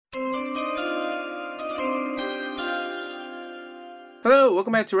Hello,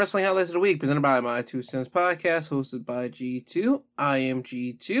 welcome back to Wrestling Highlights of the Week, presented by My Two Cents Podcast, hosted by G2. I am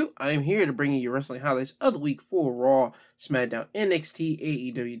G2. I am here to bring you your wrestling highlights of the week for Raw, SmackDown,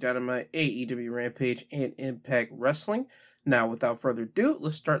 NXT, AEW Dynamite, AEW Rampage, and Impact Wrestling. Now, without further ado,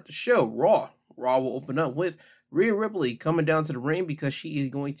 let's start the show. Raw will open up with Rhea Ripley coming down to the ring because she is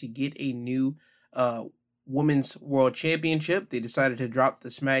going to get a new Women's World Championship. They decided to drop the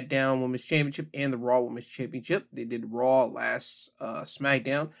SmackDown Women's Championship and the Raw Women's Championship. They did Raw last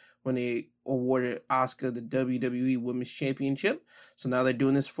SmackDown when they awarded Asuka the WWE Women's Championship. So now they're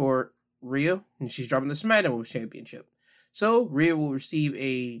doing this for Rhea, and she's dropping the SmackDown Women's Championship. So Rhea will receive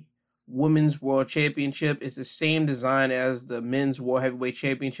a Women's World Championship. It's the same design as the Men's World Heavyweight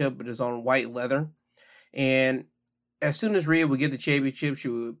Championship, but it's on white leather. And as soon as Rhea would get the championship, she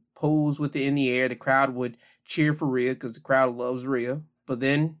would pose with it in the air. The crowd would cheer for Rhea because the crowd loves Rhea. But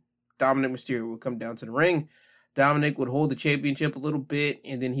then Dominic Mysterio would come down to the ring. Dominic would hold the championship a little bit,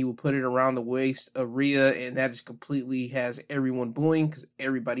 and then he would put it around the waist of Rhea, and that just completely has everyone booing because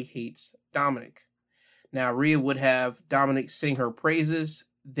everybody hates Dominic. Now, Rhea would have Dominic sing her praises.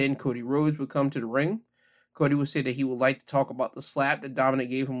 Then Cody Rhodes would come to the ring. Cody would say that he would like to talk about the slap that Dominic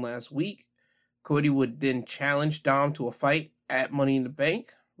gave him last week. Cody would then challenge Dom to a fight at Money in the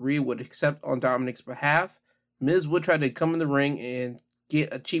Bank. Rhea would accept on Dominic's behalf. Miz would try to come in the ring and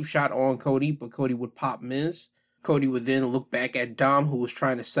get a cheap shot on Cody, but Cody would pop Miz. Cody would then look back at Dom, who was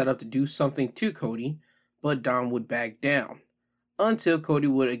trying to set up to do something to Cody, but Dom would back down. Until Cody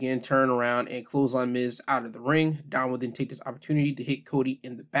would again turn around and clothesline Miz out of the ring. Dom would then take this opportunity to hit Cody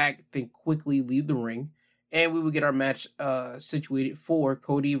in the back, then quickly leave the ring. And we would get our match situated for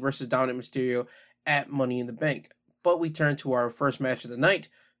Cody versus Dominic Mysterio at Money in the Bank. But we turn to our first match of the night,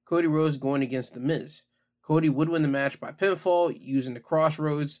 Cody Rhodes going against The Miz. Cody would win the match by pinfall using the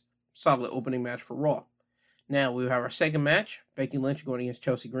Crossroads. Solid opening match for Raw. Now we have our second match, Becky Lynch going against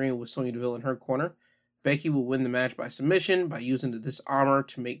Chelsea Green with Sonya Deville in her corner. Becky will win the match by submission by using the Dishonor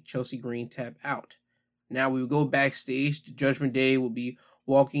to make Chelsea Green tap out. Now we will go backstage. The Judgment Day will be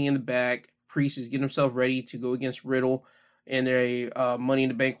walking in the back. Priest is getting himself ready to go against Riddle in a Money in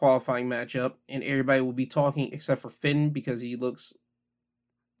the Bank qualifying matchup, and everybody will be talking except for Finn because he looks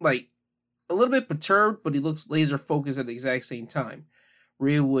like a little bit perturbed, but he looks laser focused at the exact same time.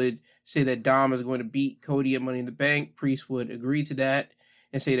 Rhea would say that Dom is going to beat Cody at Money in the Bank. Priest would agree to that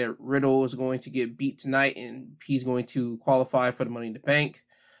and say that Riddle is going to get beat tonight and he's going to qualify for the Money in the Bank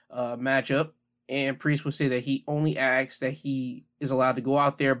matchup. And Priest would say that he only asks that he is allowed to go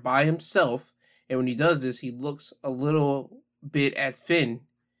out there by himself. And when he does this, he looks a little bit at Finn.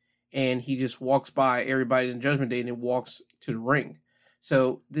 And he just walks by everybody in Judgment Day and then walks to the ring.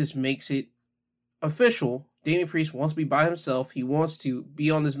 So this makes it official. Damian Priest wants to be by himself. He wants to be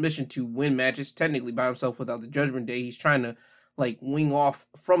on this mission to win matches technically by himself without the Judgment Day. He's trying to wing off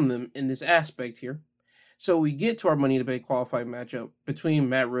from them in this aspect here. So we get to our Money in the Bank qualifying matchup between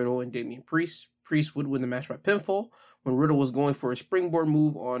Matt Riddle and Damian Priest. Priest would win the match by pinfall when Riddle was going for a springboard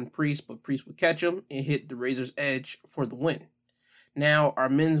move on Priest, but Priest would catch him and hit the Razor's Edge for the win. Now, our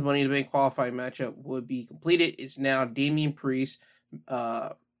men's Money in the Bank qualifying matchup would be completed. It's now Damian Priest,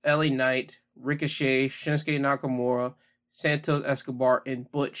 LA Knight, Ricochet, Shinsuke Nakamura, Santos Escobar,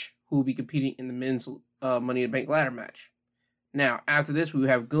 and Butch, who will be competing in the men's Money in the Bank ladder match. Now, after this, we will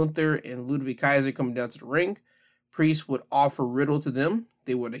have Gunther and Ludwig Kaiser coming down to the ring. Priest would offer Riddle to them.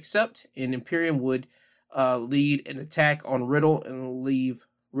 They would accept, and Imperium would lead an attack on Riddle and leave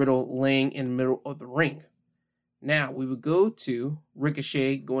Riddle laying in the middle of the ring. Now, we would go to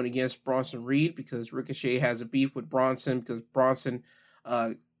Ricochet going against Bronson Reed because Ricochet has a beef with Bronson because Bronson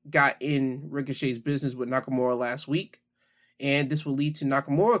got in Ricochet's business with Nakamura last week. And this will lead to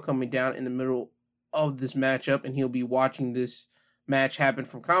Nakamura coming down in the middle of this matchup, and he'll be watching this match happen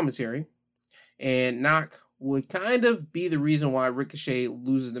from commentary. And Nak would kind of be the reason why Ricochet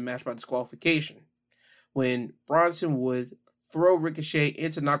loses the match by disqualification. When Bronson would throw Ricochet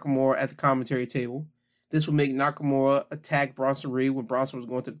into Nakamura at the commentary table, this would make Nakamura attack Bronson Reed when Bronson was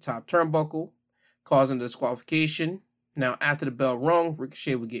going to the top turnbuckle, causing the disqualification. Now, after the bell rung,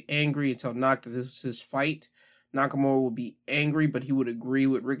 Ricochet would get angry and tell Nak that this was his fight. Nakamura would be angry, but he would agree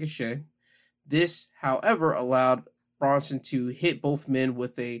with Ricochet. This, however, allowed Bronson to hit both men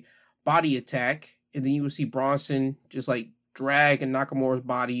with a body attack, and then you would see Bronson just drag Nakamura's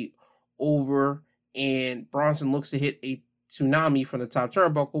body over, and Bronson looks to hit a tsunami from the top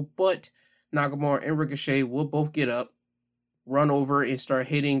turnbuckle, but Nakamura and Ricochet will both get up, run over, and start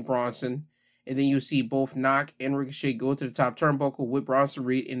hitting Bronson, and then you see both Nak and Ricochet go to the top turnbuckle with Bronson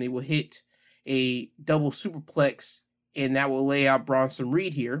Reed, and they will hit a double superplex, and that will lay out Bronson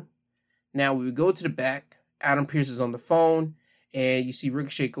Reed here. Now we would go to the back. Adam Pearce is on the phone, And you see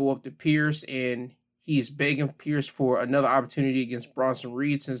Ricochet go up to Pierce, and he's begging Pierce for another opportunity against Bronson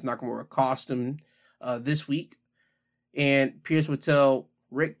Reed since Nakamura cost him this week. And Pierce would tell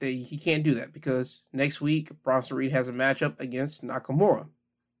Rick that he can't do that because next week Bronson Reed has a matchup against Nakamura.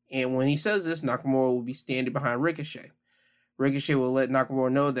 And when he says this, Nakamura will be standing behind Ricochet. Ricochet will let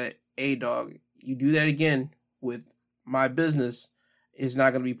Nakamura know that, hey, dog, you do that again with my business, it's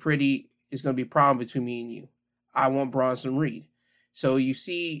not going to be pretty. It's going to be a problem between me and you. I want Bronson Reed. So you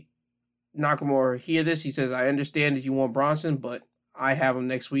see Nakamura hear this. He says, I understand that you want Bronson, but I have him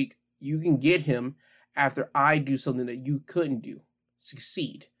next week. You can get him after I do something that you couldn't do.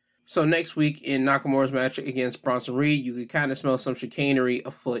 Succeed. So next week in Nakamura's match against Bronson Reed, you could kind of smell some chicanery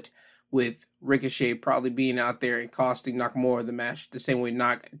afoot with Ricochet probably being out there and costing Nakamura the match the same way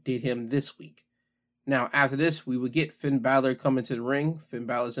Nak did him this week. Now, after this, we would get Finn Balor come into the ring. Finn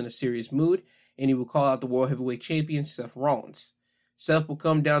Balor's in a serious mood, and he will call out the World Heavyweight Champion, Seth Rollins. Seth will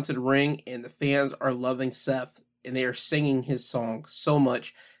come down to the ring, and the fans are loving Seth, and they are singing his song so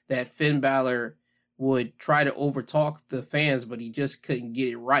much that Finn Balor would try to overtalk the fans, but he just couldn't get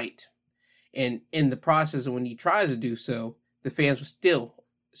it right. And in the process, when he tries to do so, the fans will still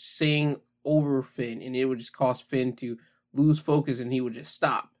sing over Finn, and it would just cause Finn to lose focus, and he would just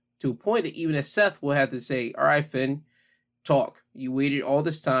stop. To a point that even Seth will have to say, all right, Finn, talk. You waited all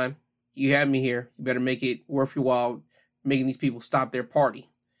this time. You had me here. You better make it worth your while making these people stop their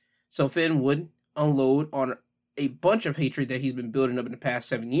party. So Finn would unload on a bunch of hatred that he's been building up in the past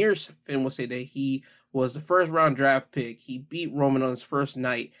 7 years. Finn will say that he was the first round draft pick. He beat Roman on his first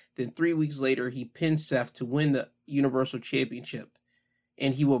night. Then 3 weeks later, he pinned Seth to win the Universal Championship.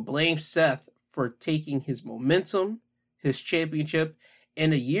 And he will blame Seth for taking his momentum, his championship,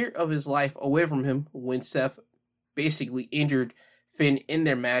 and a year of his life away from him when Seth basically injured Finn in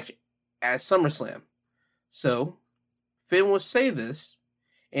their match at SummerSlam. So, Finn will say this,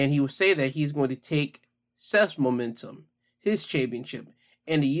 and he will say that he's going to take Seth's momentum, his championship,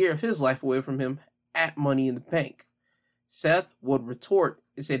 and a year of his life away from him at Money in the Bank. Seth would retort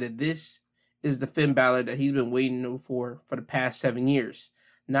and say that this is the Finn Balor that he's been waiting for the past 7 years,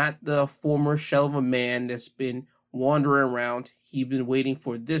 not the former shell of a man that's been wandering around. He's been waiting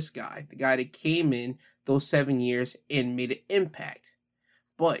for this guy, the guy that came in those 7 years and made an impact.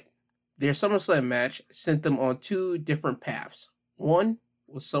 But their SummerSlam match sent them on two different paths. One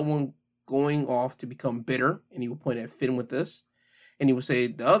was someone going off to become bitter, and he would point at Finn with this, and he would say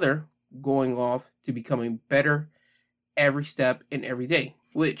the other going off to becoming better every step and every day,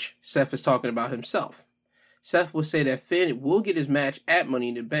 which Seth is talking about himself. Seth will say that Finn will get his match at Money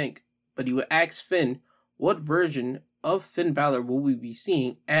in the Bank, but he would ask Finn, what version of Finn Balor will we be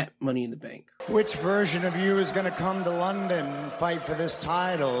seeing at Money in the Bank? Which version of you is going to come to London and fight for this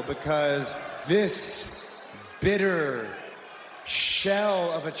title? Because this bitter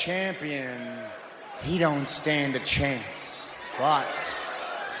shell of a champion, he don't stand a chance. But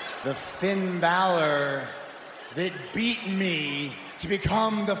the Finn Balor that beat me to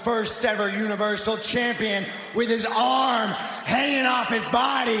become the first ever Universal Champion with his arm hanging off his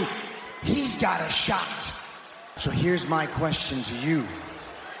body, he's got a shot. So here's my question to you.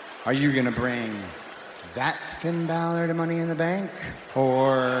 Are you going to bring that Finn Balor to Money in the Bank?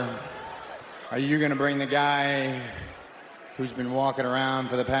 Or are you going to bring the guy who's been walking around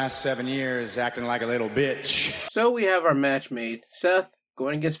for the past 7 years acting like a little bitch? So we have our match made. Seth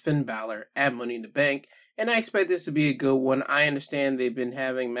going against Finn Balor at Money in the Bank. And I expect this to be a good one. I understand they've been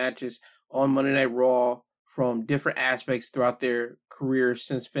having matches on Monday Night Raw from different aspects throughout their career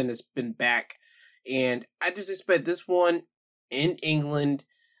since Finn has been back. And I just expect this one in England,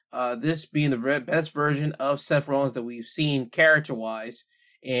 this being the best version of Seth Rollins that we've seen character-wise,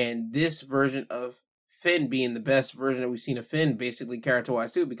 and this version of Finn being the best version that we've seen of Finn basically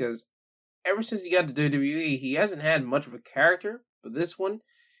character-wise too, because ever since he got to WWE, he hasn't had much of a character, but this one,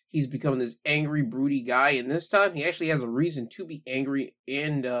 he's becoming this angry, broody guy, and this time he actually has a reason to be angry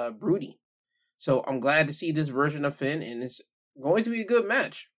and broody. So I'm glad to see this version of Finn, and it's going to be a good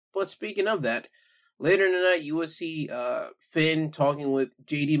match. But speaking of that, later in the night, you will see Finn talking with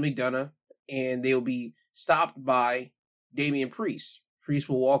JD McDonough, and they'll be stopped by Damian Priest. Priest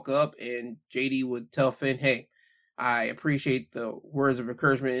will walk up, and JD would tell Finn, hey, I appreciate the words of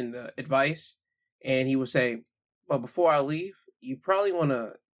encouragement and the advice. And he would say, but before I leave, you probably want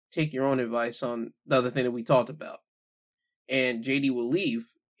to take your own advice on the other thing that we talked about. And JD will leave,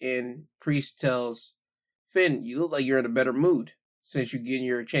 and Priest tells Finn, you look like you're in a better mood since you're getting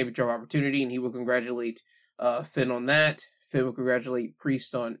your championship opportunity, and he will congratulate Finn on that. Finn will congratulate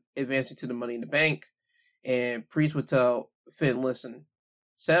Priest on advancing to the Money in the Bank, and Priest would tell Finn, listen,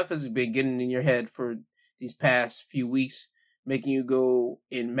 Seth has been getting in your head for these past few weeks making you go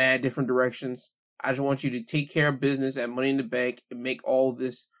in mad different directions. I just want you to take care of business at Money in the Bank and make all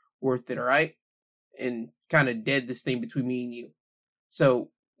this worth it, all right? And kind of dead this thing between me and you.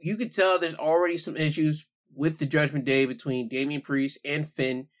 So you could tell there's already some issues with the Judgment Day between Damian Priest and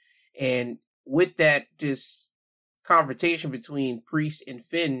Finn. And with that just confrontation between Priest and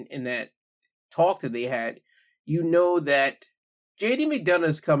Finn in that talk that they had, you know that JD McDonough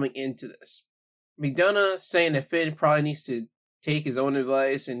is coming into this. McDonough saying that Finn probably needs to take his own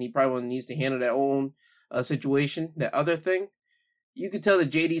advice and he probably needs to handle that own situation, that other thing. You can tell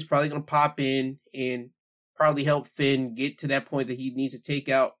that JD's probably going to pop in and probably help Finn get to that point that he needs to take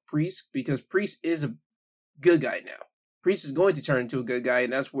out Priest, because Priest is a good guy now. Priest is going to turn into a good guy,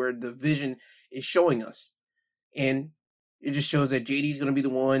 and that's where the vision is showing us. And it just shows that JD's going to be the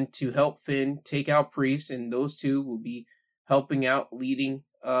one to help Finn take out Priest, and those two will be helping out leading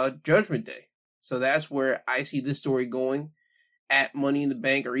Judgment Day. So that's where I see this story going at Money in the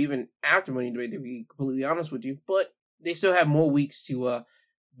Bank, or even after Money in the Bank, to be completely honest with you. But they still have more weeks to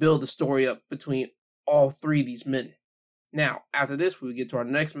build the story up between all three of these men. Now, after this, we get to our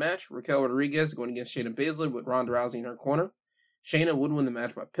next match. Raquel Rodriguez going against Shayna Baszler with Ronda Rousey in her corner. Shayna would win the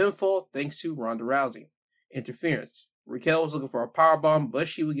match by pinfall thanks to Ronda Rousey. Interference. Raquel was looking for a powerbomb, but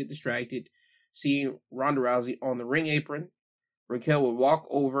she would get distracted seeing Ronda Rousey on the ring apron. Raquel would walk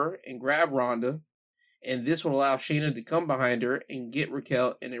over and grab Ronda, and this would allow Shayna to come behind her and get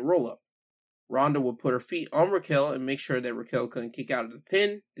Raquel in a roll-up. Ronda would put her feet on Raquel and make sure that Raquel couldn't kick out of the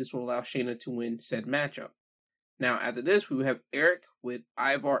pin. This will allow Shayna to win said matchup. Now, after this, we will have Eric with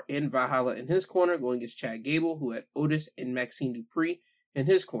Ivar and Valhalla in his corner going against Chad Gable, who had Otis and Maxine Dupri in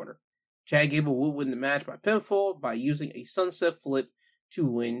his corner. Chad Gable will win the match by pinfall by using a sunset flip to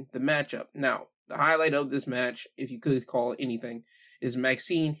win the matchup. Now, the highlight of this match, if you could call it anything, is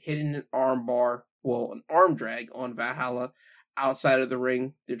Maxine hitting an arm drag on Valhalla outside of the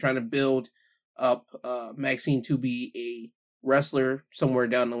ring. They're trying to build up Maxine to be a wrestler somewhere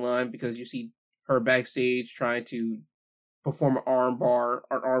down the line, because you see her backstage trying to perform an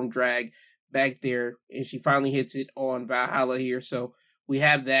arm drag back there, and she finally hits it on Valhalla here. So we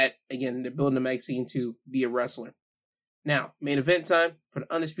have that. Again, they're building a Maxine to be a wrestler. Now, main event time for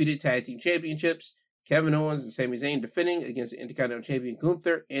the Undisputed Tag Team Championships. Kevin Owens and Sami Zayn defending against the Intercontinental Champion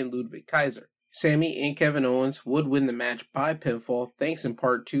Gunther and Ludwig Kaiser. Sami and Kevin Owens would win the match by pinfall thanks in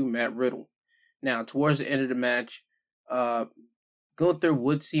part to Matt Riddle. Now, towards the end of the match, Gunther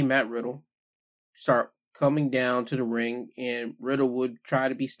would see Matt Riddle start coming down to the ring, and Riddle would try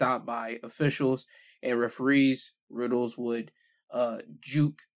to be stopped by officials and referees. Riddles would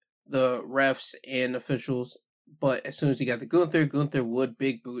juke the refs and officials, but as soon as he got to Gunther would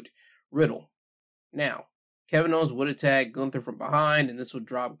big boot Riddle. Now, Kevin Owens would attack Gunther from behind, and this would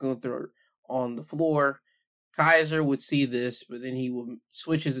drop Gunther on the floor. Kaiser would see this, but then he would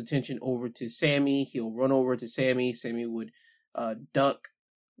switch his attention over to Sami. He'll run over to Sami. Sami would duck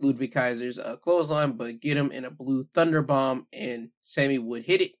Ludwig Kaiser's clothesline, but get him in a blue thunder bomb, and Sami would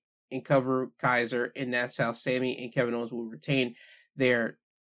hit it and cover Kaiser, and that's how Sami and Kevin Owens will retain their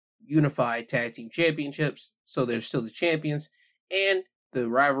unified tag team championships. So they're still the champions, and the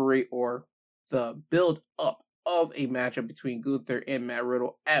rivalry or the build up of a matchup between Gunther and Matt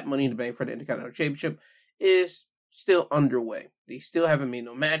Riddle at Money in the Bank for the Intercontinental Championship is still underway. They still haven't made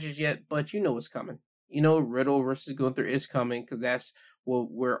no matches yet, but you know it's coming. You know Riddle versus Gunther is coming, because that's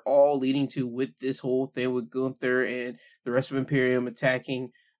what we're all leading to with this whole thing with Gunther and the rest of Imperium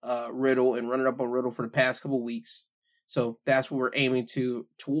attacking Riddle and running up on Riddle for the past couple weeks. So that's what we're aiming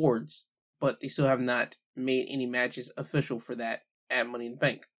towards, but they still have not made any matches official for that at Money in the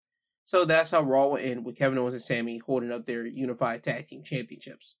Bank. So that's how Raw will end, with Kevin Owens and Sami holding up their unified tag team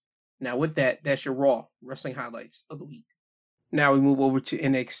championships. Now with that, that's your Raw wrestling highlights of the week. Now we move over to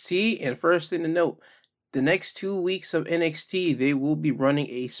NXT, and first thing to note, the next 2 weeks of NXT, they will be running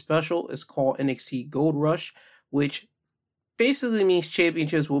a special. It's called NXT Gold Rush, which basically means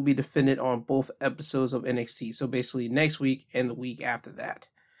championships will be defended on both episodes of NXT. So basically next week and the week after that.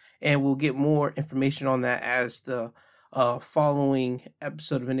 And we'll get more information on that as the following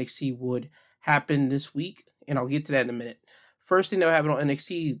episode of NXT would happen this week. And I'll get to that in a minute. First thing that will happen on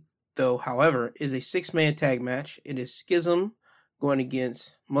NXT, though, however, is a 6-man tag match. It is Schism going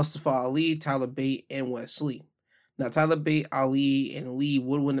against Mustafa Ali, Tyler Bate, and Wes Lee. Now, Tyler Bate, Ali, and Lee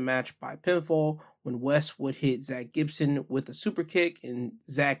would win the match by pinfall when Wes would hit Zach Gibson with a super kick, and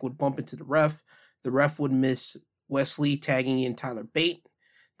Zach would bump into the ref. The ref would miss Wes Lee, tagging in Tyler Bate.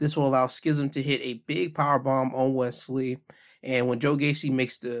 This will allow Schism to hit a big powerbomb on Wes Lee, and when Joe Gacy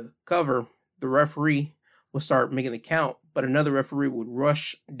makes the cover, the referee will start making the count, but another referee would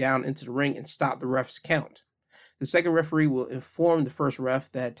rush down into the ring and stop the ref's count. The second referee will inform the first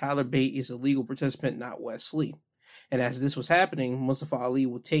ref that Tyler Bate is a legal participant, not Wes Lee. And as this was happening, Mustafa Ali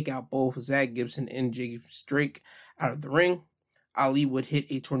would take out both Zach Gibson and James Drake out of the ring. Ali would hit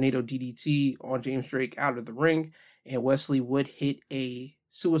a tornado DDT on James Drake out of the ring, and Wes Lee would hit a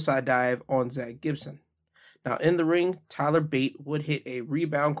suicide dive on Zach Gibson. Now in the ring, Tyler Bate would hit a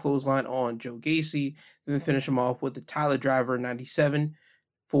rebound clothesline on Joe Gacy, then finish him off with the Tyler Driver 97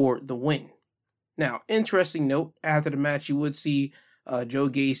 for the win. Now, interesting note, after the match, you would see Joe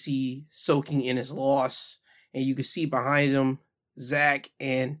Gacy soaking in his loss, and you could see behind him Zach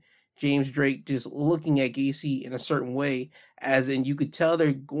and James Drake just looking at Gacy in a certain way, as in you could tell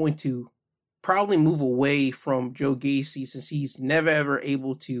they're going to probably move away from Joe Gacy since he's never ever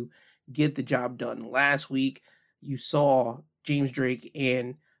able to get the job done. Last week, you saw James Drake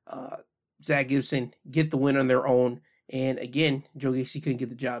and Zach Gibson get the win on their own. And again, Joe Gacy couldn't get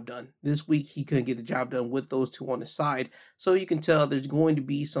the job done. This week, he couldn't get the job done with those two on the side. So you can tell there's going to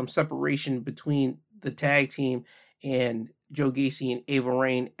be some separation between the tag team and Joe Gacy and Ava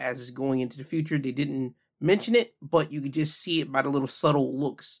Raine as it's going into the future. They didn't mention it, but you could just see it by the little subtle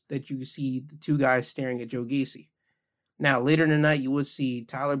looks that you see the two guys staring at Joe Gacy. Now, later in the night, you would see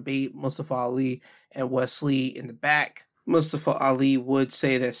Tyler Bate, Mustafa Ali, and Wes Lee in the back. Mustafa Ali would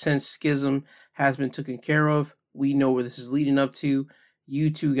say that since Schism has been taken care of, we know where this is leading up to.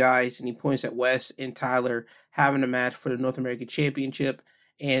 You two guys, and he points at Wes and Tyler, having a match for the North American Championship,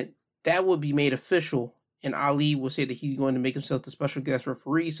 and that would be made official. And Ali will say that he's going to make himself the special guest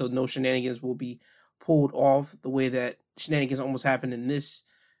referee, so no shenanigans will be pulled off the way that shenanigans almost happened in this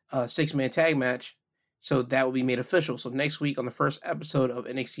six-man tag match. So that will be made official. So next week on the first episode of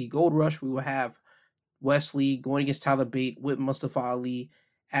NXT Gold Rush, we will have Wes Lee going against Tyler Bate with Mustafa Ali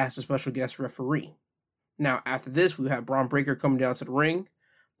as the special guest referee. Now, after this, we have Bron Breakker coming down to the ring.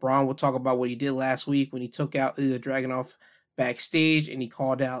 Bron will talk about what he did last week when he took out Ilya Dragunov backstage and he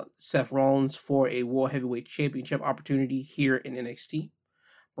called out Seth Rollins for a World Heavyweight Championship opportunity here in NXT.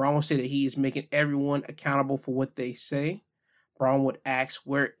 Bron will say that he is making everyone accountable for what they say. Bron would ask,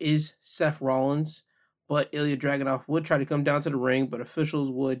 where is Seth Rollins? But Ilya Dragunov would try to come down to the ring, but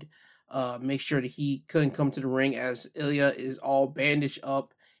officials would make sure that he couldn't come to the ring as Ilya is all bandaged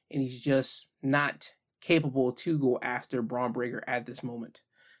up and he's just not capable to go after Bron Breakker at this moment.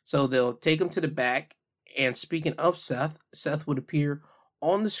 So they'll take him to the back, and speaking of Seth, Seth would appear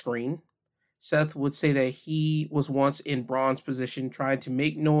on the screen. Seth would say that he was once in Bron's position trying to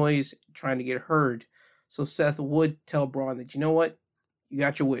make noise, trying to get heard. So Seth would tell Bron that, you know what, you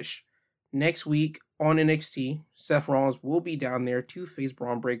got your wish. Next week on NXT, Seth Rollins will be down there to face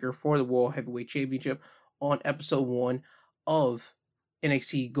Bron Breakker for the World Heavyweight Championship on episode 1 of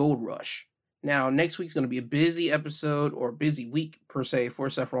NXT Gold Rush. Now, next week's going to be a busy episode, or a busy week, per se, for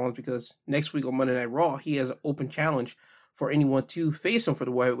Seth Rollins, because next week on Monday Night Raw, he has an open challenge for anyone to face him for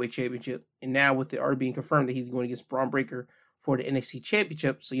the World Heavyweight Championship. And now, with it already being confirmed that he's going against Bron Breakker for the NXT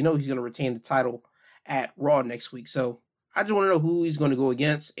Championship, so you know he's going to retain the title at Raw next week. So, I just want to know who he's going to go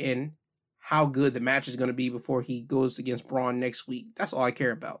against and how good the match is going to be before he goes against Bron next week. That's all I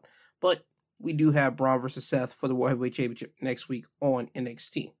care about. But we do have Bron versus Seth for the World Heavyweight Championship next week on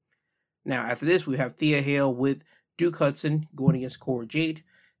NXT. Now, after this, we have Thea Hale with Duke Hudson going against Cora Jade.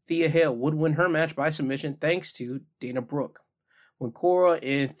 Thea Hale would win her match by submission thanks to Dana Brooke. When Cora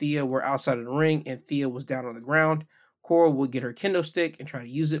and Thea were outside of the ring and Thea was down on the ground, Cora would get her kendo stick and try to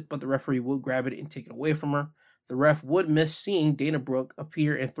use it, but the referee would grab it and take it away from her. The ref would miss seeing Dana Brooke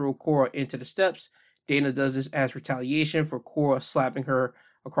appear and throw Cora into the steps. Dana does this as retaliation for Cora slapping her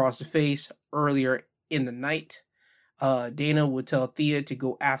across the face earlier in the night. Dana would tell Thea to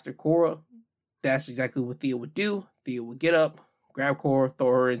go after Cora. That's exactly what Thea would do. Thea would get up, grab Cora,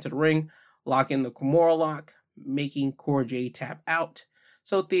 throw her into the ring, lock in the Kimura lock, making Cora Jade tap out.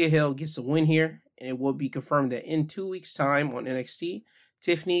 So Thea Hale gets a win here, and it will be confirmed that in 2 weeks' time on NXT,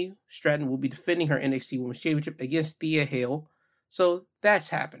 Tiffany Stratton will be defending her NXT Women's Championship against Thea Hale. So that's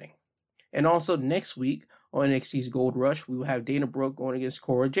happening. And also next week on NXT's Gold Rush, we will have Dana Brooke going against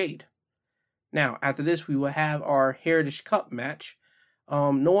Cora Jade. Now, after this, we will have our Heritage Cup match.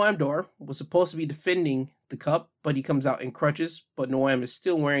 Noam Dar was supposed to be defending the cup, but he comes out in crutches, but Noam is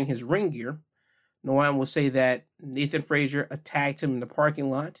still wearing his ring gear. Noam will say that Nathan Frazier attacked him in the parking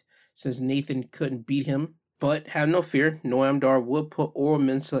lot since Nathan couldn't beat him. But have no fear, Noam Dar will put Oro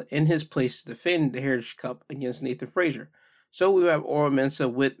Mensah in his place to defend the Heritage Cup against Nathan Frazier. So we have Oro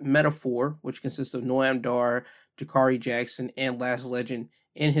Mensah with Metaphor, which consists of Noam Dar, Jakari Jackson, and Last Legend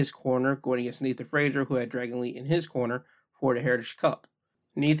in his corner, going against Nathan Frazier, who had Dragon Lee in his corner for the Heritage Cup.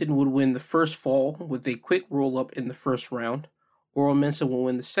 Nathan would win the first fall with a quick roll-up in the first round. Oro Mensah will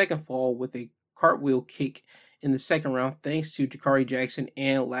win the second fall with a cartwheel kick in the second round thanks to Jakari Jackson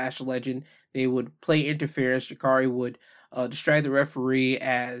and Lash Legend. They would play interference. Jakari would distract the referee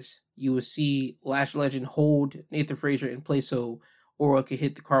as you would see Lash Legend hold Nathan Frazier in place so Oro could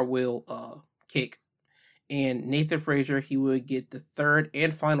hit the cartwheel kick. And Nathan Frazier, he would get the third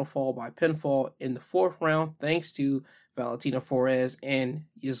and final fall by pinfall in the fourth round thanks to Valentina Flores and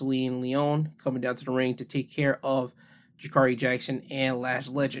Yasleen Leon coming down to the ring to take care of Jakari Jackson and Lash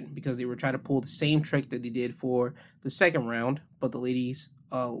Legend because they were trying to pull the same trick that they did for the second round, but the ladies,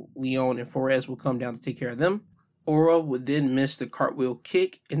 Leon and Flores, will come down to take care of them. Oro would then miss the cartwheel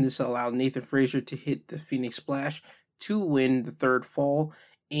kick, and this allowed Nathan Frazier to hit the Phoenix Splash to win the third fall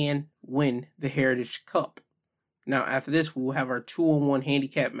and win the Heritage Cup. Now, after this, we will have our 2-on-1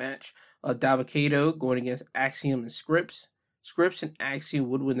 handicap match. Davakato going against Axiom and Scripps. Scripps and Axiom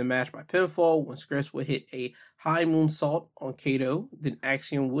would win the match by pinfall when Scripps would hit a high moonsault on Kato. Then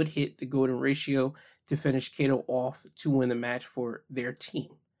Axiom would hit the Golden Ratio to finish Kato off to win the match for their team.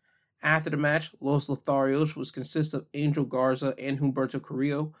 After the match, Los Lotharios, which consists of Angel Garza and Humberto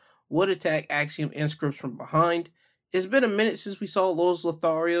Carrillo, would attack Axiom and Scripps from behind. It's been a minute since we saw Los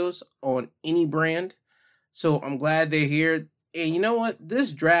Lotharios on any brand, so I'm glad they're here. And you know what?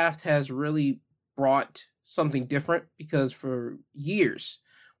 This draft has really brought something different because for years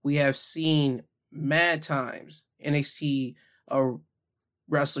we have seen mad times NXT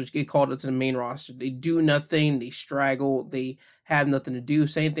wrestlers get called up to the main roster. They do nothing, they straggle, they have nothing to do.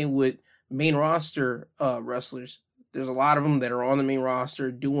 Same thing with main roster wrestlers. There's a lot of them that are on the main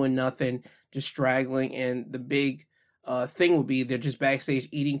roster doing nothing, just straggling, and the big thing would be they're just backstage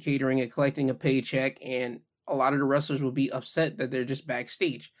eating, catering, and collecting a paycheck, and a lot of the wrestlers will be upset that they're just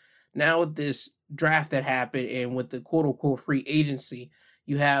backstage. Now with this draft that happened and with the quote-unquote free agency,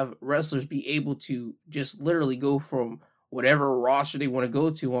 you have wrestlers be able to just literally go from whatever roster they want to go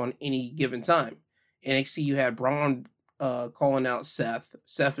to on any given time. NXT, you had Braun calling out Seth.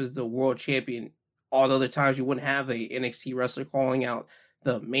 Seth is the world champion. All the other times you wouldn't have a NXT wrestler calling out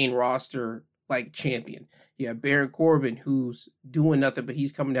the main roster like champion. You have Baron Corbin, who's doing nothing, but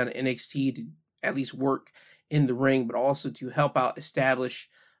he's coming down to NXT to at least work in the ring, but also to help out establish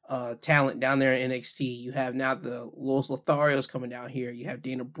talent down there in NXT. You have now the Los Lotharios coming down here. You have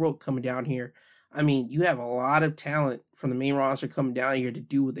Dana Brooke coming down here. I mean, you have a lot of talent from the main roster coming down here to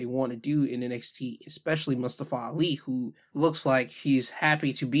do what they want to do in NXT, especially Mustafa Ali, who looks like he's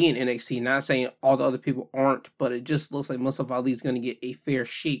happy to be in NXT. Not saying all the other people aren't, but it just looks like Mustafa Ali is going to get a fair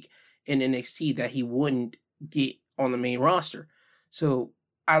shake in NXT that he wouldn't get on the main roster. So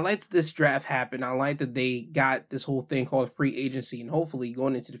I like that this draft happened. I like that they got this whole thing called free agency, and hopefully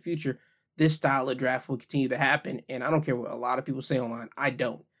going into the future, this style of draft will continue to happen. And I don't care what a lot of people say online. I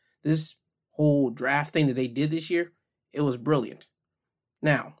don't. This whole draft thing that they did this year, it was brilliant.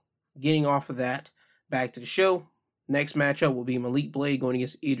 Now, getting off of that, back to the show. Next matchup will be Malik Blade going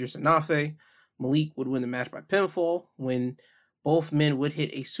against Idris Anafe. Malik would win the match by pinfall when both men would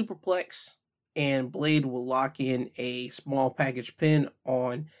hit a superplex, and Blade will lock in a small package pin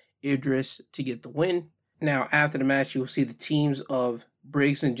on Idris to get the win. Now, after the match, you'll see the teams of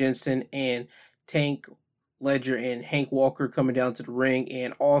Briggs and Jensen and Tank Ledger and Hank Walker coming down to the ring,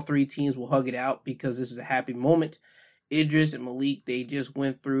 and all three teams will hug it out because this is a happy moment. Idris and Malik, they just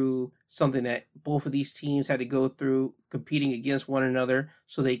went through something that both of these teams had to go through, competing against one another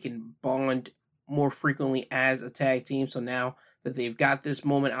so they can bond more frequently as a tag team. So now that they've got this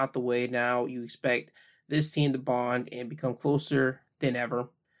moment out the way, now you expect this team to bond and become closer than ever.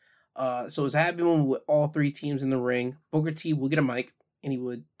 So it's a happy moment with all three teams in the ring. Booker T will get a mic, and he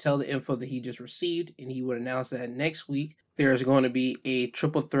would tell the info that he just received, and he would announce that next week there's going to be a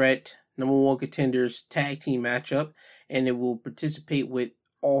triple threat number one contenders tag team matchup, and it will participate with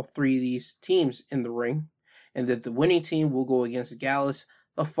all three of these teams in the ring, and that the winning team will go against Gallus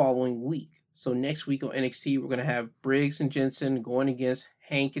the following week. So next week on NXT, we're going to have Briggs and Jensen going against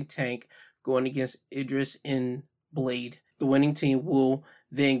Hank and Tank, going against Idris and Blade. The winning team will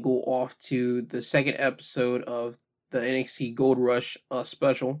then go off to the second episode of the NXT Gold Rush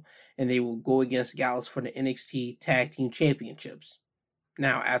special, and they will go against Gallus for the NXT Tag Team Championships.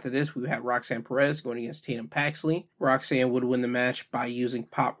 Now, after this, we have Roxanne Perez going against Tatum Paxley. Roxanne would win the match by using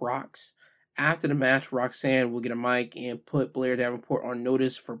Pop Rocks. After the match, Roxanne will get a mic and put Blair Davenport on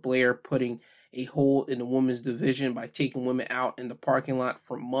notice for Blair putting a hole in the women's division by taking women out in the parking lot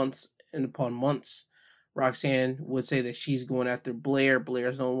for months and upon months. Roxanne would say that she's going after Blair. Blair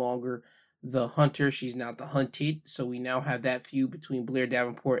is no longer the hunter. She's now the hunted. So we now have that feud between Blair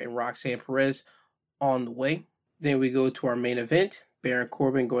Davenport and Roxanne Perez on the way. Then we go to our main event. Baron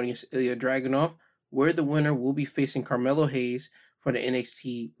Corbin going against Ilya Dragunov, where the winner will be facing Carmelo Hayes for the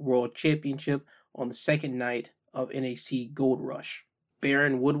NXT World Championship, on the second night of NXT Gold Rush.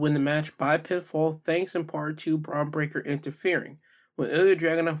 Baron would win the match by pinfall thanks in part to Bron Breakker interfering. When Ilya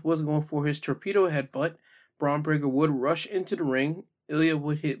Dragunov was going for his torpedo headbutt, Bron Breakker would rush into the ring. Ilya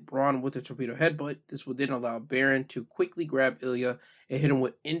would hit Braun with a torpedo headbutt. This would then allow Baron to quickly grab Ilya and hit him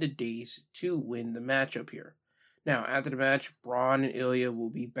with End of Days to win the matchup here. Now, after the match, Braun and Ilya will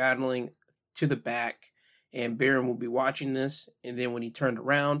be battling to the back, and Baron will be watching this. And then when he turned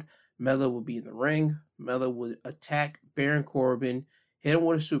around, Melo will be in the ring. Melo would attack Baron Corbin, hit him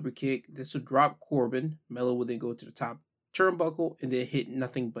with a super kick. This would drop Corbin. Melo would then go to the top turnbuckle and then hit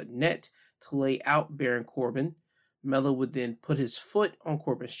nothing but net to lay out Baron Corbin. Melo would then put his foot on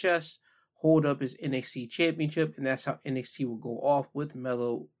Corbin's chest, hold up his NXT championship, and that's how NXT will go off with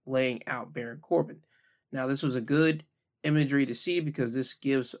Melo laying out Baron Corbin. Now, this was a good imagery to see because this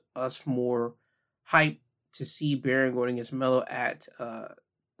gives us more hype to see Baron going against Melo at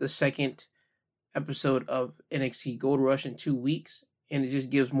the second episode of NXT Gold Rush in 2 weeks. And it just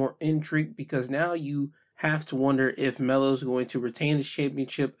gives more intrigue because now you have to wonder if Melo's going to retain his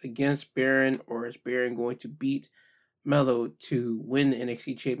championship against Baron, or is Baron going to beat Melo to win the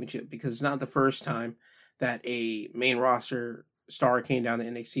NXT championship, because it's not the first time that a main roster star came down to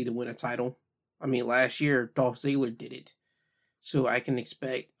NXT to win a title. I mean, last year, Dolph Ziggler did it. So I can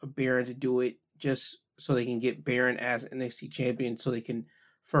expect a Baron to do it just so they can get Baron as NXT champion, so they can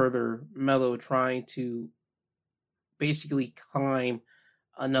further Melo trying to basically climb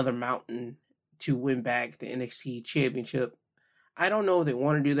another mountain to win back the NXT championship. I don't know if they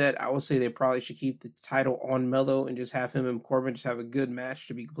want to do that. I would say they probably should keep the title on Melo and just have him and Corbin just have a good match,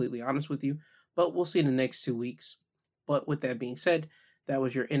 to be completely honest with you. But we'll see in the next 2 weeks. But with that being said, that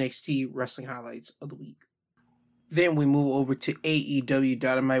was your NXT wrestling highlights of the week. Then we move over to AEW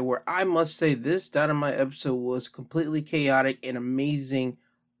Dynamite, where I must say this Dynamite episode was completely chaotic and amazing,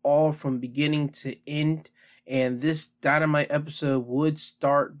 all from beginning to end. And this Dynamite episode would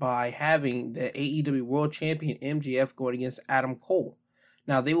start by having the AEW World Champion MJF going against Adam Cole.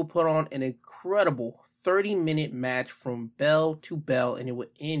 Now, they will put on an incredible 30-minute match from bell to bell, and it would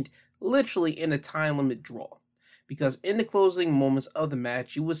end literally in a time limit draw. Because in the closing moments of the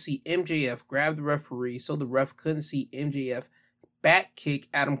match, you would see MJF grab the referee so the ref couldn't see MJF back kick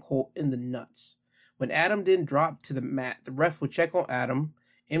Adam Cole in the nuts. When Adam then dropped to the mat, the ref would check on Adam.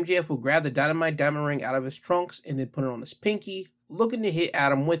 MJF will grab the Dynamite Diamond Ring out of his trunks and then put it on his pinky, looking to hit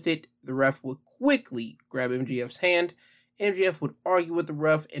Adam with it. The ref would quickly grab MJF's hand. MJF would argue with the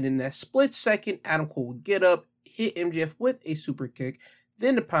ref, and in that split second, Adam Cole would get up, hit MJF with a super kick,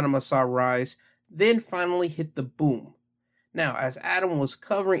 then the Panama Saw Rise, then finally hit the boom. Now, as Adam was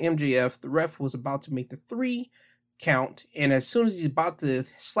covering MJF, the ref was about to make the 3 count, and as soon as he's about to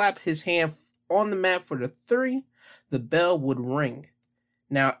slap his hand on the mat for the 3, the bell would ring.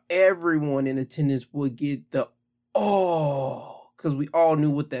 Now, everyone in attendance would get the because we all knew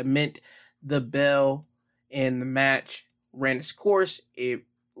what that meant. The bell and the match ran its course. It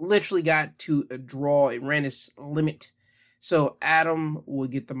literally got to a draw. It ran its limit. So Adam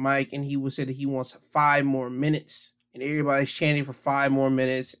would get the mic and he would say that he wants 5 more minutes. And everybody's chanting for 5 more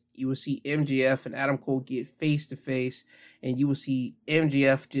minutes. You will see MJF and Adam Cole get face to face. And you will see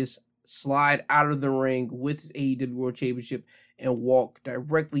MJF just slide out of the ring with his AEW World Championship and walk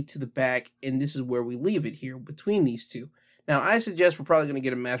directly to the back. And this is where we leave it here between these two. Now, I suggest we're probably going to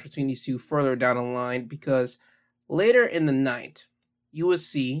get a match between these two further down the line, because later in the night, you will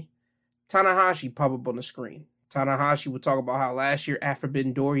see Tanahashi pop up on the screen. Tanahashi would talk about how last year at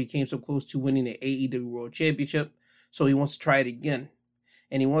Forbidden Door, he came so close to winning the AEW World Championship. So he wants to try it again.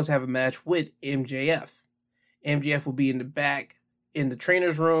 And he wants to have a match with MJF. MJF will be in the back in the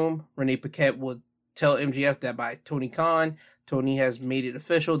trainer's room. Renee Paquette will tell MJF that by Tony Khan, Tony has made it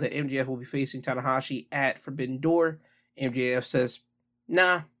official that MJF will be facing Tanahashi at Forbidden Door. MJF says,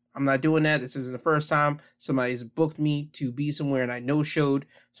 nah, I'm not doing that. This isn't the first time somebody's booked me to be somewhere and I no-showed,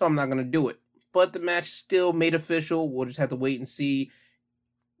 so I'm not going to do it. But the match is still made official. We'll just have to wait and see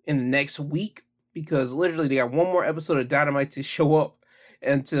in the next week, because literally they got one more episode of Dynamite to show up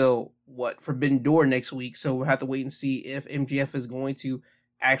until, Forbidden Door next week. So we'll have to wait and see if MJF is going to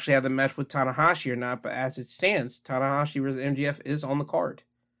actually have the match with Tanahashi or not. But as it stands, Tanahashi versus MJF is on the card.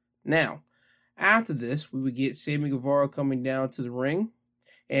 Now, after this, we would get Sammy Guevara coming down to the ring.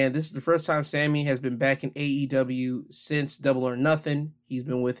 And this is the first time Sammy has been back in AEW since Double or Nothing. He's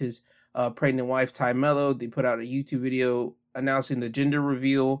been with his pregnant wife, Ty Mello. They put out a YouTube video announcing the gender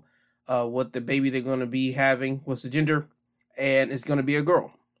reveal, what the baby they're going to be having, what's the gender, and it's going to be a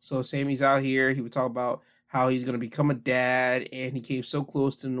girl. So Sammy's out here. He would talk about how he's going to become a dad, and he came so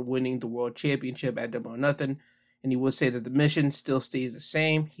close to winning the world championship at Double or Nothing. And he would say that the mission still stays the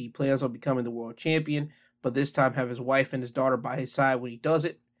same. He plans on becoming the world champion, but this time have his wife and his daughter by his side when he does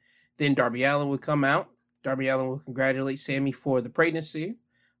it. Then Darby Allin would come out. Darby Allin would congratulate Sammy for the pregnancy,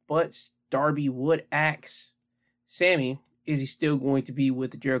 but Darby would ask Sammy, is he still going to be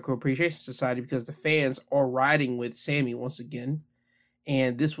with the Jericho Appreciation Society, because the fans are riding with Sammy once again.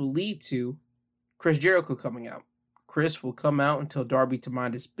 And this will lead to Chris Jericho coming out. Chris will come out and tell Darby to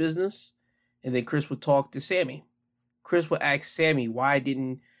mind his business, and then Chris will talk to Sammy. Chris will ask Sammy, why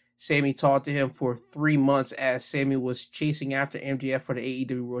didn't Sammy talk to him for 3 months as Sammy was chasing after MJF for the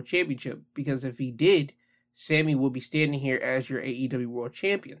AEW World Championship? Because if he did, Sammy would be standing here as your AEW World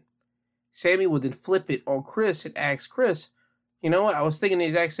Champion. Sammy would then flip it on Chris and ask Chris, you know what, I was thinking the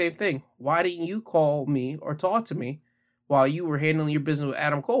exact same thing. Why didn't you call me or talk to me while you were handling your business with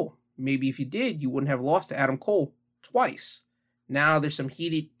Adam Cole? Maybe if you did, you wouldn't have lost to Adam Cole twice. Now there's some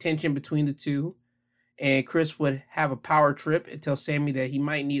heated tension between the two, and Chris would have a power trip and tell Sammy that he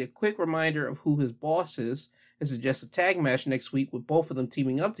might need a quick reminder of who his boss is and suggest a tag match next week with both of them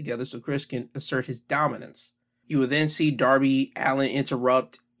teaming up together so Chris can assert his dominance. You will then see Darby Allin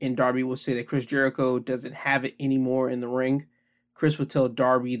interrupt, and Darby will say that Chris Jericho doesn't have it anymore in the ring. Chris would tell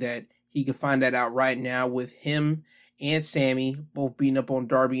Darby that he could find that out right now with him and Sammy both beating up on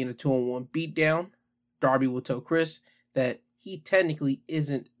Darby in a 2-on-1 beatdown. Darby will tell Chris that he technically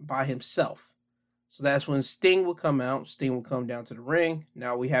isn't by himself. So that's when Sting will come out. Sting will come down to the ring.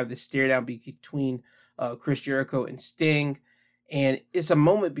 Now we have this stare down between Chris Jericho and Sting. And it's a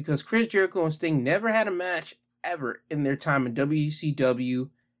moment because Chris Jericho and Sting never had a match ever in their time in WCW,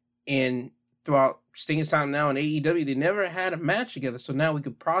 and throughout Sting's time now in AEW, they never had a match together. So now we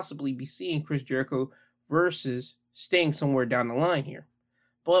could possibly be seeing Chris Jericho versus Sting somewhere down the line here.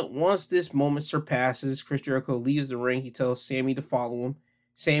 But once this moment surpasses, Chris Jericho leaves the ring. He tells Sammy to follow him.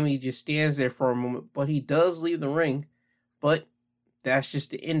 Sammy just stands there for a moment, but he does leave the ring. But that's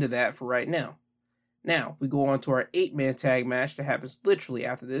just the end of that for right now. Now, we go on to our 8-man tag match that happens literally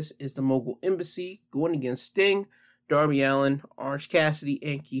after this. Is the Mogul Embassy going against Sting, Darby Allin, Orange Cassidy,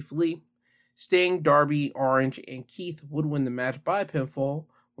 and Keith Lee. Sting, Darby, Orange, and Keith would win the match by pinfall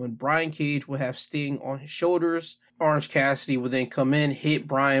when Brian Cage would have Sting on his shoulders. Orange Cassidy would then come in, hit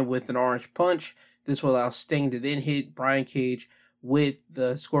Brian with an orange punch. This will allow Sting to then hit Brian Cage with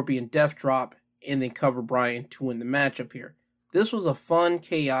the Scorpion Death Drop and then cover Brian to win the matchup here. This was a fun,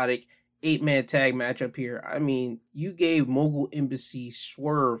 chaotic 8-man tag matchup here. I mean, you gave Mogul Embassy,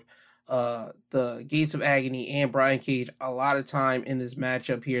 Swerve, the Gates of Agony, and Brian Cage a lot of time in this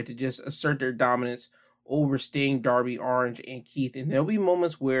matchup here to just assert their dominance over Sting, Darby, Orange, and Keith. And there'll be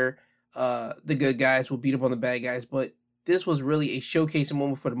moments where the good guys will beat up on the bad guys, but this was really a showcasing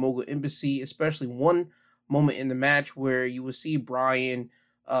moment for the Mogul Embassy, especially one moment in the match where you will see Brian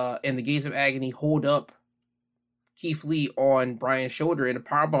and the Gates of Agony hold up Keith Lee on Brian's shoulder in a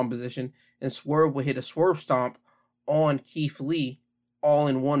powerbomb position, and Swerve will hit a swerve stomp on Keith Lee all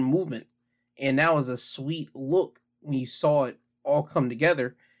in one movement. And that was a sweet look when you saw it all come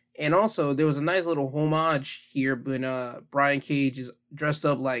together. And also, there was a nice little homage here when Brian Cage is dressed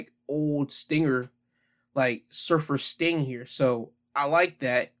up like old Stinger, like Surfer Sting here. So I like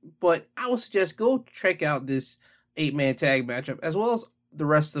that. But I would suggest go check out this 8-man tag matchup as well as the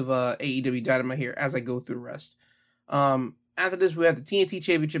rest of AEW Dynamite here as I go through the rest. After this, we have the TNT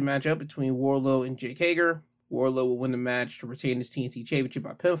Championship matchup between Wardlow and Jake Hager. Wardlow will win the match to retain his TNT Championship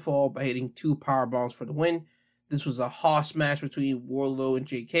by pinfall by hitting 2 powerbombs for the win. This was a hoss match between Wardlow and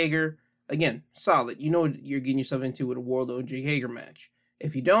Jake Hager. Again, solid. You know what you're getting yourself into with a Wardlow and Jake Hager match.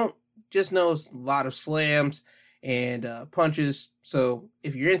 If you don't, just know it's a lot of slams and punches. So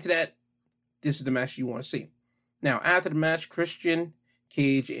if you're into that, this is the match you want to see. Now, after the match, Christian,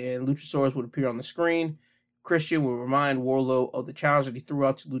 Cage, and Luchasaurus would appear on the screen. Christian will remind Wardlow of the challenge that he threw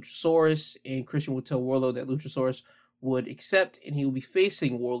out to Luchasaurus, and Christian will tell Wardlow that Luchasaurus would accept, and he will be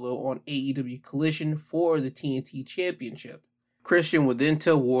facing Wardlow on AEW Collision for the TNT Championship. Christian would then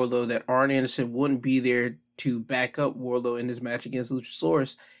tell Wardlow that Arn Anderson wouldn't be there to back up Wardlow in his match against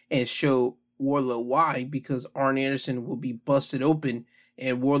Luchasaurus, and show Wardlow why, because Arn Anderson will be busted open,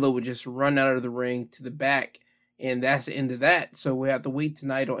 and Wardlow would just run out of the ring to the back, and that's the end of that. So we have to wait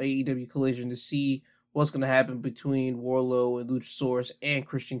tonight on AEW Collision to see what's going to happen between Wardlow and Luchasaurus and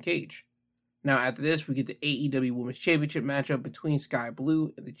Christian Cage. Now, after this, we get the AEW Women's Championship matchup between Sky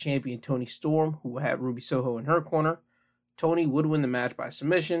Blue and the champion Toni Storm, who will have Ruby Soho in her corner. Toni would win the match by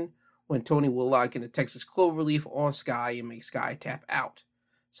submission, when Toni will lock in the Texas Cloverleaf on Sky and make Sky tap out.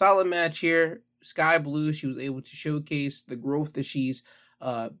 Solid match here. Sky Blue, she was able to showcase the growth that she's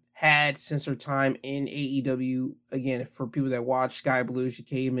had since her time in AEW. Again, for people that watch Sky Blue, she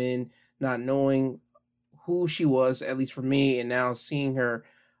came in not knowing who she was, at least for me, and now seeing her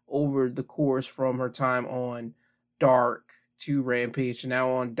over the course from her time on Dark to Rampage and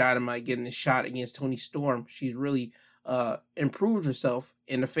now on Dynamite getting the shot against Toni Storm, she's really improved herself,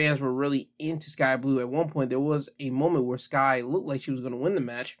 and the fans were really into Sky Blue. At one point, there was a moment where Sky looked like she was going to win the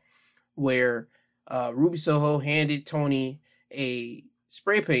match, where Ruby Soho handed Toni a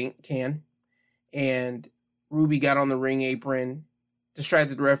spray paint can, and Ruby got on the ring apron,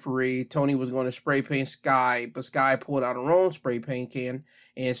 distracted the referee. Toni was going to spray paint Sky, but Sky pulled out her own spray paint can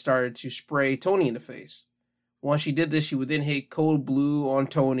and started to spray Toni in the face. Once she did this, she would then hit Code Blue on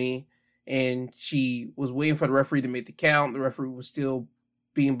Toni, and she was waiting for the referee to make the count. The referee was still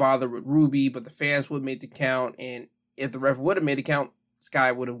being bothered with Ruby, but the fans would make the count, and if the referee would have made the count,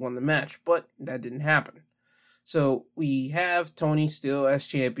 Sky would have won the match, but that didn't happen. So we have Toni still as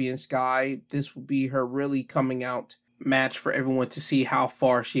champion. Sky, this will be her really coming out match for everyone to see how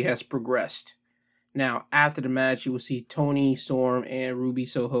far she has progressed. Now, after the match, you will see Toni Storm and Ruby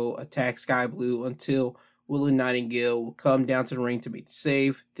Soho attack Sky Blue until Willow Nightingale will come down to the ring to make the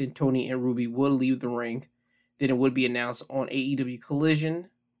save. Then Toni and Ruby will leave the ring. Then it would be announced on AEW Collision.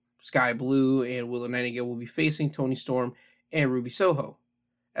 Sky Blue and Willow Nightingale will be facing Toni Storm and Ruby Soho.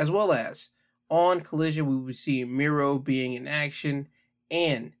 As well as on Collision, we will see Miro being in action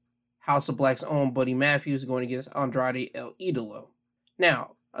and House of Black's own Buddy Matthews going against Andrade El Idolo.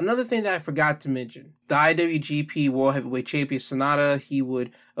 Now, another thing that I forgot to mention, the IWGP World Heavyweight Champion Sonata, he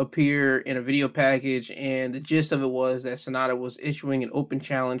would appear in a video package, and the gist of it was that Sonata was issuing an open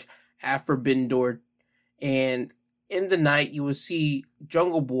challenge at Forbidden Door, and in the night you will see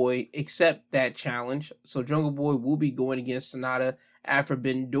Jungle Boy accept that challenge. So Jungle Boy will be going against Sonata at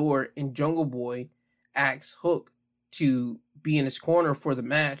Forbidden Door, and Jungle Boy asks Hook to be in his corner for the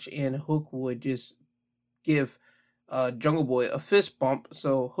match, and Hook would just give Jungle Boy a fist bump.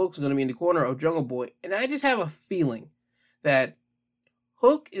 So Hook's going to be in the corner of Jungle Boy, and I just have a feeling that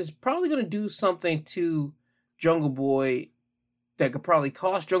Hook is probably going to do something to Jungle Boy that could probably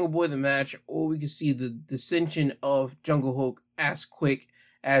cost Jungle Boy the match, or we could see the dissension of Jungle Hook as quick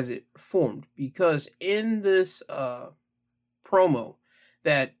as it formed. Because in this promo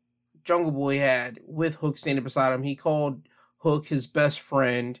that Jungle Boy had with Hook standing beside him, he called Hook his best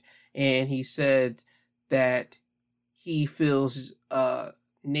friend, and he said that he feels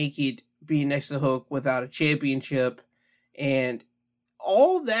naked being next to Hook without a championship, and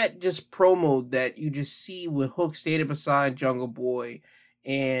all that just promo that you just see with Hook standing beside Jungle Boy,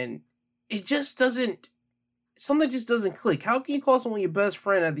 and it just doesn't, something just doesn't click. How can you call someone your best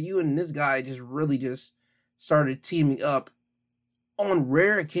friend after you and this guy just really just started teaming up on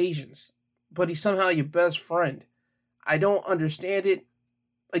rare occasions, but he's somehow your best friend? I don't understand it.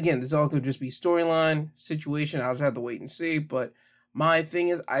 Again, this all could just be storyline situation. I'll just have to wait and see. But my thing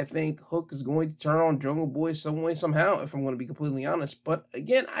is, I think Hook is going to turn on Jungle Boy some way, somehow, if I'm going to be completely honest. But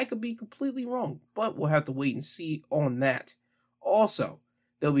again, I could be completely wrong. But we'll have to wait and see on that. Also,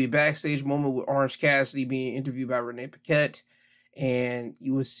 there'll be a backstage moment with Orange Cassidy being interviewed by Renee Paquette. And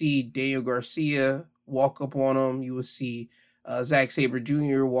you will see Daniel Garcia walk up on him. You will see Zack Sabre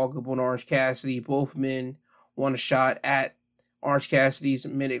Jr. walk up on Orange Cassidy. Both men want a shot at Orange Cassidy's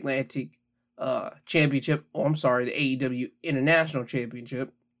Mid-Atlantic Championship. Oh, I'm sorry, the AEW International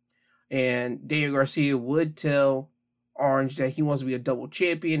Championship. And Daniel Garcia would tell Orange that he wants to be a double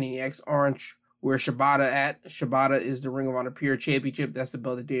champion, and he asks Orange where Shibata at. Shibata is the Ring of Honor Pure Championship. That's the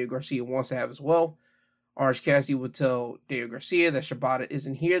belt that Daniel Garcia wants to have as well. Orange Cassidy would tell Daniel Garcia that Shibata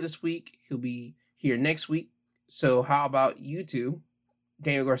isn't here this week. He'll be here next week. So how about you two,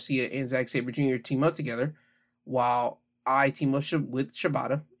 Daniel Garcia and Zack Sabre Jr., team up together while I team up with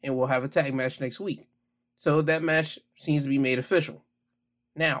Shibata, and we'll have a tag match next week. So that match seems to be made official.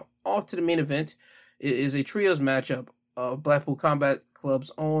 Now, off to the main event. It is a trios matchup of Blackpool Combat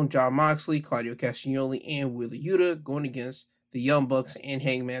Club's own Jon Moxley, Claudio Castagnoli, and Wheeler Yuta going against the Young Bucks and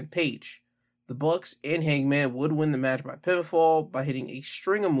Hangman Page. The Bucks and Hangman would win the match by pinfall by hitting a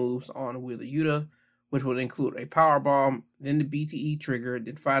string of moves on Wheeler Yuta, which would include a powerbomb, then the BTE trigger,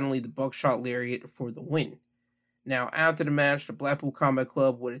 then finally the buckshot lariat for the win. Now, after the match, the Blackpool Combat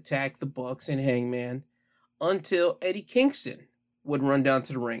Club would attack the Bucks and Hangman until Eddie Kingston would run down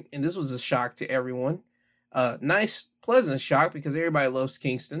to the ring. And this was a shock to everyone. Nice, pleasant shock because everybody loves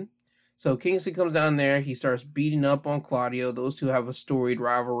Kingston. So Kingston comes down there. He starts beating up on Claudio. Those two have a storied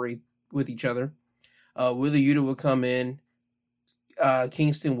rivalry with each other. Wheeler Yuta would come in.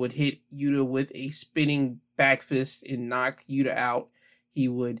 Kingston would hit Yuta with a spinning back fist and knock Yuta out. He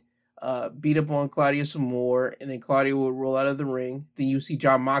would beat up on Claudio some more, and then Claudio would roll out of the ring. Then you see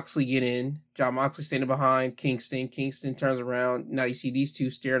Jon Moxley get in. Jon Moxley standing behind Kingston. Kingston turns around. Now you see these two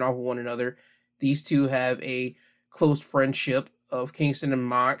staring off at one another. These two have a close friendship of Kingston and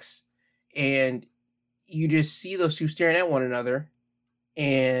Mox, and you just see those two staring at one another,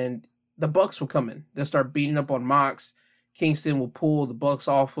 and the Bucks will come in. They'll start beating up on Mox. Kingston will pull the Bucks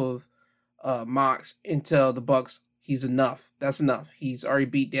off of Mox and tell the Bucks he's enough. That's enough. He's already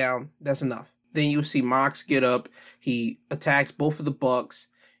beat down. That's enough. Then you'll see Mox get up. He attacks both of the Bucks,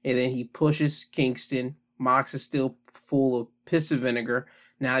 and then he pushes Kingston. Mox is still full of piss and vinegar.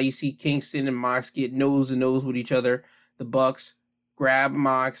 Now you see Kingston and Mox get nose to nose with each other. The Bucks grab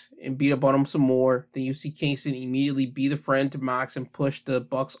Mox and beat up on him some more. Then you see Kingston immediately be the friend to Mox and push the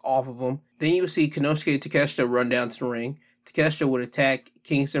Bucks off of him. Then you see Konosuke Takeshita run down to the ring. Takeshita would attack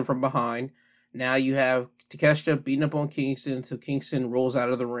Kingston from behind. Now you have Takeshita beating up on Kingston until Kingston rolls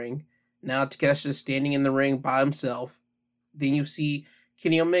out of the ring. Now Takeshita standing in the ring by himself. Then you see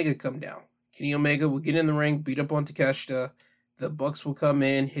Kenny Omega come down. Kenny Omega will get in the ring, beat up on Takeshita. The Bucks will come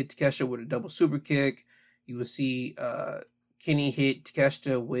in, hit Takeshita with a double super kick. You will see Kenny hit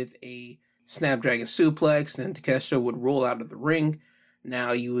Takeshita with a Snapdragon suplex. Then Takeshita would roll out of the ring.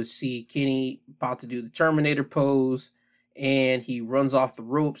 Now you would see Kenny about to do the Terminator pose, and he runs off the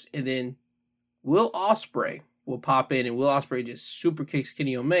ropes. And then Will Ospreay will pop in, and Will Ospreay just super kicks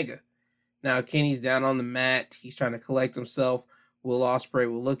Kenny Omega. Now Kenny's down on the mat. He's trying to collect himself. Will Ospreay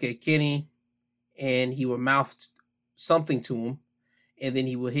will look at Kenny, and he will mouth something to him, and then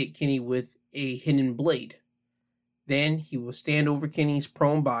he will hit Kenny with a hidden blade. Then he will stand over Kenny's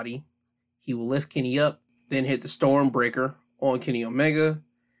prone body. He will lift Kenny up, then hit the Stormbreaker on Kenny Omega.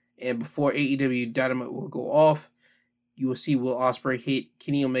 And before AEW Dynamite will go off, you will see Will Ospreay hit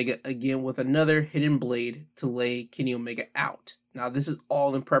Kenny Omega again with another hidden blade to lay Kenny Omega out. Now, this is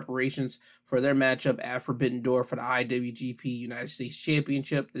all in preparations for their matchup at Forbidden Door for the IWGP United States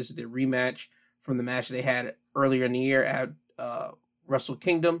Championship. This is their rematch from the match they had earlier in the year at Wrestle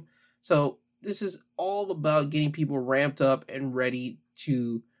Kingdom. So this is all about getting people ramped up and ready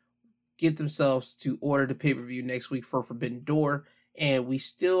to get themselves to order the pay-per-view next week for Forbidden Door. And we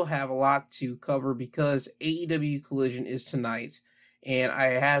still have a lot to cover because AEW Collision is tonight. And I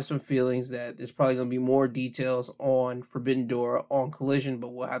have some feelings that there's probably going to be more details on Forbidden Door on Collision, but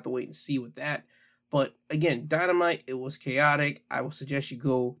we'll have to wait and see with that. But again, Dynamite, it was chaotic. I would suggest you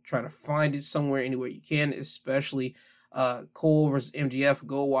go try to find it somewhere, anywhere you can, especially Cole versus MJF.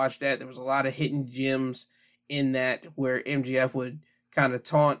 Go watch that. There was a lot of hidden gems in that where MJF would kind of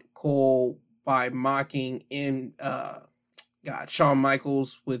taunt Cole by mocking Shawn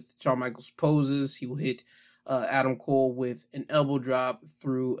Michaels with Shawn Michaels poses. He will hit Adam Cole with an elbow drop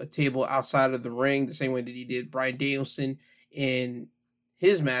through a table outside of the ring, the same way that he did Bryan Danielson in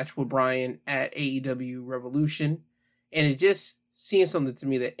his match with Bryan at AEW Revolution. And it just seems something to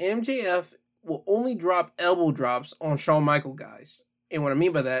me that MJF will only drop elbow drops on Shawn Michaels guys. And what I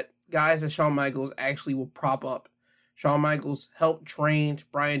mean by that, guys that Shawn Michaels actually will prop up. Shawn Michaels helped train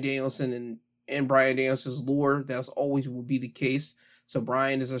Bryan Danielson and Bryan Danielson's lore. That always will be the case. So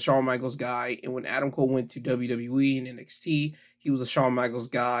Bryan is a Shawn Michaels guy. And when Adam Cole went to WWE and NXT, he was a Shawn Michaels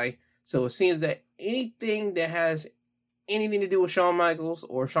guy. So it seems that anything that has anything to do with Shawn Michaels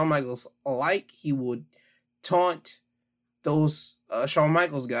or Shawn Michaels alike, he would taunt those Shawn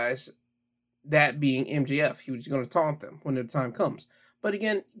Michaels guys, that being MJF. He was going to taunt them when the time comes. But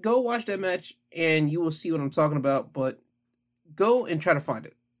again, go watch that match and you will see what I'm talking about. But go and try to find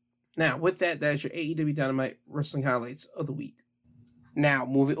it. Now, with that, that is your AEW Dynamite Wrestling Highlights of the week. Now,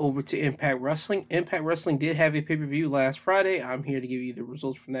 moving over to Impact Wrestling. Impact Wrestling did have a pay-per-view last Friday. I'm here to give you the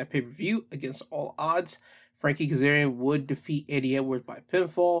results from that pay-per-view against all odds. Frankie Kazarian would defeat Eddie Edwards by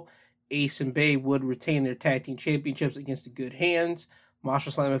pinfall. Ace and Bay would retain their tag team championships against the Good Hands. Masha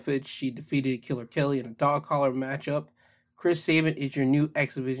Slamovich, she defeated Killer Kelly in a dog collar matchup. Chris Sabin is your new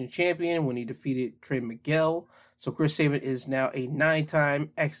X Division champion when he defeated Trey Miguel. So Chris Sabin is now a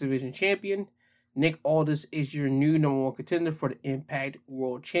 9-time X Division champion. Nick Aldis is your new number 1 contender for the Impact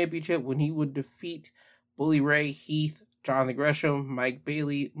World Championship when he would defeat Bully Ray, Heath, Jonathan Gresham, Mike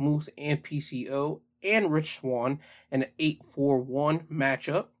Bailey, Moose, and PCO, and Rich Swann in an 8-4-1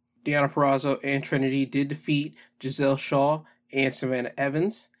 matchup. Deonna Purrazzo and Trinity did defeat Giselle Shaw and Savannah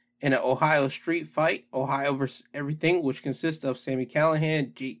Evans in an Ohio street fight, Ohio versus Everything, which consists of Sami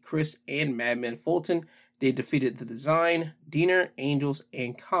Callihan, Jake Chris, and Madman Fulton. They defeated The Design, Diener, Angels,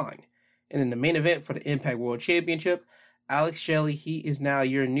 and Khan. And in the main event for the Impact World Championship, Alex Shelley, he is now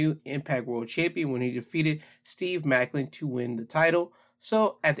your new Impact World Champion when he defeated Steve Maclin to win the title.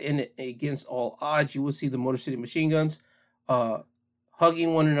 So at the end, against all odds, you will see the Motor City Machine Guns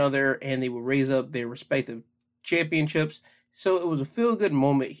hugging one another, and they will raise up their respective championships. So it was a feel-good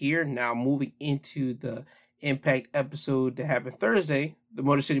moment here. Now moving into the Impact episode that happened Thursday, the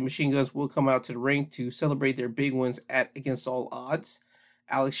Motor City Machine Guns will come out to the ring to celebrate their big wins at Against All Odds.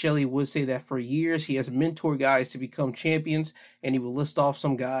 Alex Shelley would say that for years he has mentored guys to become champions, and he will list off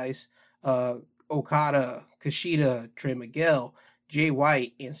some guys, Okada, Kushida, Trey Miguel, Jay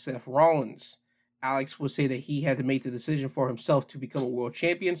White, and Seth Rollins. Alex would say that he had to make the decision for himself to become a world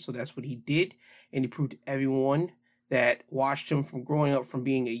champion, so that's what he did, and he proved to everyone that watched him from growing up from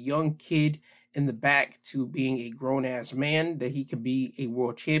being a young kid in the back to being a grown-ass man that he could be a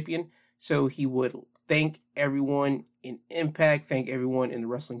world champion. So he would thank everyone in Impact, thank everyone in the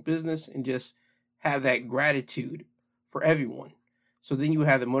wrestling business, and just have that gratitude for everyone. So then you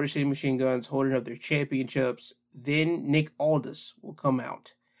have the Motor City Machine Guns holding up their championships. Then Nick Aldis will come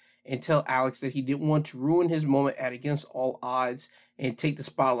out and tell Alex that he didn't want to ruin his moment at Against All Odds and take the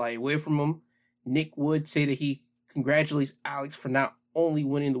spotlight away from him. Nick would say that he congratulates Alex for not only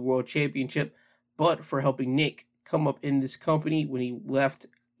winning the world championship, but for helping Nick come up in this company when he left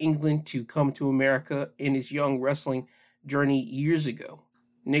England to come to America in his young wrestling journey years ago.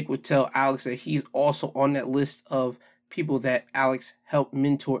 Nick would tell Alex that he's also on that list of people that Alex helped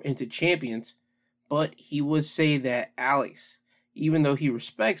mentor into champions, but he would say that Alex, even though he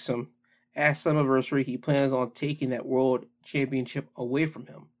respects him, at Slammiversary he plans on taking that world championship away from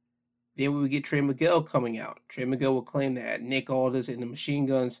him. Then we would get Trey Miguel coming out. Trey Miguel will claim that Nick Aldis and the Machine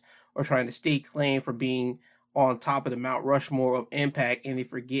Guns are trying to stake claim for being on top of the Mount Rushmore of Impact, and they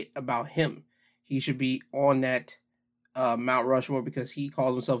forget about him. He should be on that Mount Rushmore because he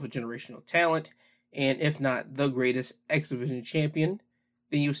calls himself a generational talent, and if not the greatest X Division champion.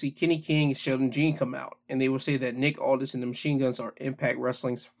 Then you'll see Kenny King and Sheldon Jean come out, and they will say that Nick Aldis and the Machine Guns are Impact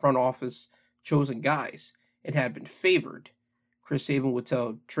Wrestling's front office chosen guys and have been favored. Chris Sabin would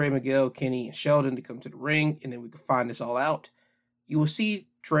tell Trey Miguel, Kenny, and Sheldon to come to the ring, and then we can find this all out. You will see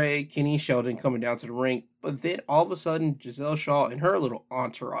Trey, Kenny, and Sheldon coming down to the ring, but then all of a sudden, Giselle Shaw and her little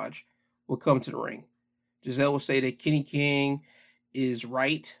entourage will come to the ring. Giselle will say that Kenny King is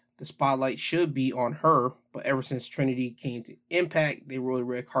right. The spotlight should be on her, but ever since Trinity came to Impact, they rolled the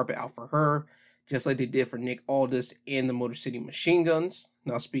red carpet out for her, just like they did for Nick Aldis and the Motor City Machine Guns.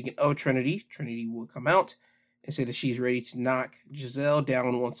 Now, speaking of Trinity, Trinity will come out and say that she's ready to knock Giselle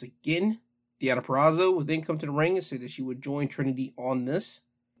down once again. Deonna Purrazzo would then come to the ring and say that she would join Trinity on this.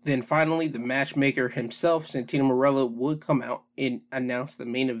 Then finally, the matchmaker himself, Santino Marella, would come out and announce the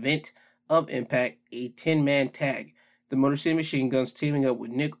main event of Impact, a 10-man tag. The Motor City Machine Guns teaming up with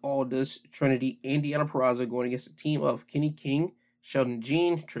Nick Aldis, Trinity, and Deonna Purrazzo going against a team of Kenny King, Sheldon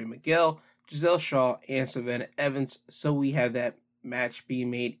Jean, Trey Miguel, Giselle Shaw, and Savannah Evans. So we have that match being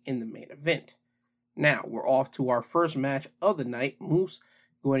made in the main event. Now, we're off to our first match of the night. Moose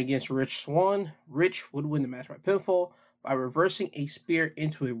going against Rich Swann. Rich would win the match by pinfall by reversing a spear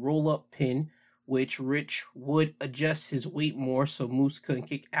into a roll-up pin, which Rich would adjust his weight more so Moose couldn't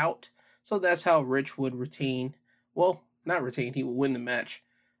kick out. So that's how Rich would retain. Well, not retain, he would win the match.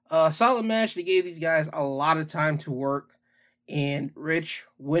 Solid match. They gave these guys a lot of time to work, and Rich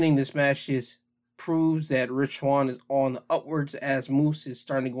winning this match just proves that Rich Swann is on the upwards as Moose is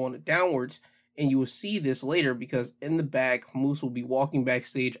starting to go on the downwards. And you will see this later because in the back, Moose will be walking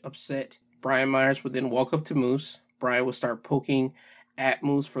backstage upset. Brian Myers would then walk up to Moose. Brian will start poking at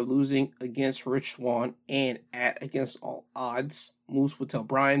Moose for losing against Rich Swann and at Against All Odds. Moose would tell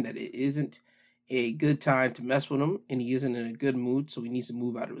Brian that it isn't a good time to mess with him and he isn't in a good mood, so he needs to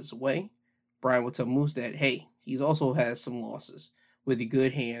move out of his way. Brian would tell Moose that, hey, he's also has some losses with the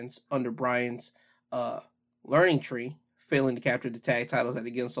good hands under Brian's learning tree, failing to capture the tag titles at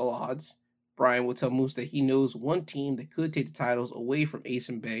Against All Odds. Brian will tell Moose that he knows one team that could take the titles away from Ace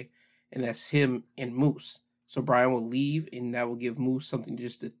and Bay, and that's him and Moose. So Brian will leave, and that will give Moose something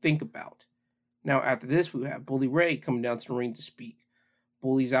just to think about. Now, after this, we have Bully Ray coming down to the ring to speak.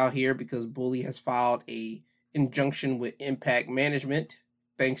 Bully's out here because Bully has filed a injunction with Impact Management,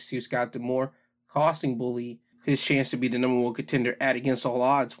 thanks to Scott D'Amore, costing Bully his chance to be the number one contender at Against All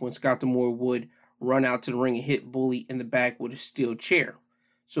Odds when Scott D'Amore would run out to the ring and hit Bully in the back with a steel chair.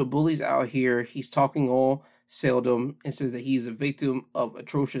 So Bully's out here, he's talking all seldom and says that he's a victim of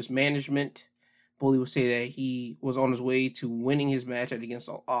atrocious management. Bully will say that he was on his way to winning his match at Against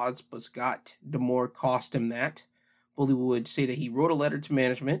All Odds, but Scott D'Amore cost him that. Bully would say that he wrote a letter to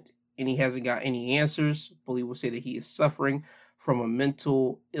management and he hasn't got any answers. Bully will say that he is suffering from a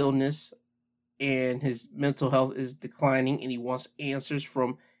mental illness and his mental health is declining and he wants answers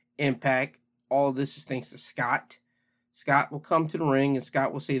from Impact. All of this is thanks to Scott. Scott will come to the ring and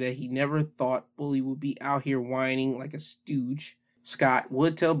Scott will say that he never thought Bully would be out here whining like a stooge. Scott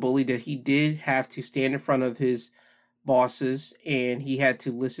would tell Bully that he did have to stand in front of his bosses and he had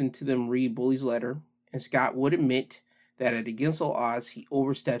to listen to them read Bully's letter. and Scott would admit that at against all odds, he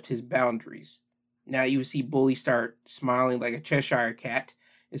overstepped his boundaries. Now you would see Bully start smiling like a Cheshire cat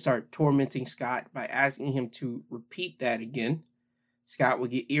and start tormenting Scott by asking him to repeat that again. Scott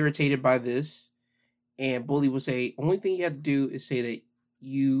would get irritated by this, and Bully would say, only thing you have to do is say that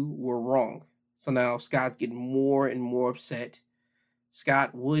you were wrong. So now Scott's getting more and more upset.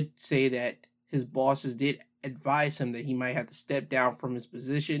 Scott would say that his bosses did advise him that he might have to step down from his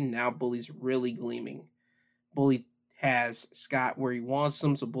position. Now Bully's really gleaming. Bully has Scott where he wants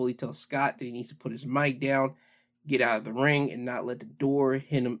him, so Bully tells Scott that he needs to put his mic down, get out of the ring, and not let the door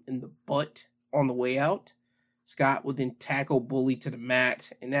hit him in the butt on the way out. Scott would then tackle Bully to the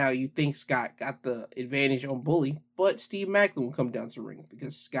mat, and now you think Scott got the advantage on Bully, but Steve Maclin will come down to the ring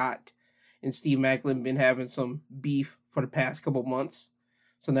because Scott and Steve Maclin been having some beef for the past couple months.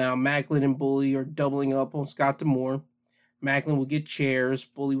 So now Maclin and Bully are doubling up on Scott D'Amore. Maclin will get chairs.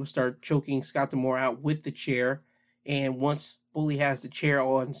 Bully will start choking Scott D'Amore out with the chair. And once Bully has the chair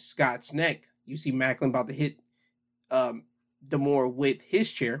on Scott's neck, you see Maclin about to hit D'Amore with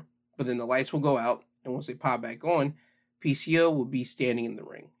his chair. But then the lights will go out. And once they pop back on, PCO will be standing in the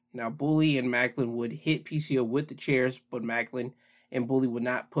ring. Now Bully and Maclin would hit PCO with the chairs, but Maclin and Bully would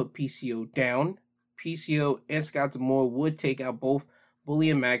not put PCO down. PCO and Scott D'Amore would take out both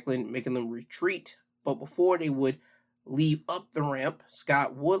Bully and Maclin, making them retreat. But before they would leave up the ramp,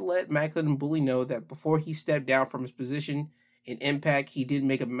 Scott would let Maclin and Bully know that before he stepped down from his position in Impact, he did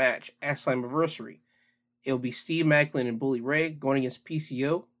make a match at Slammiversary. It'll be Steve Maclin and Bully Ray going against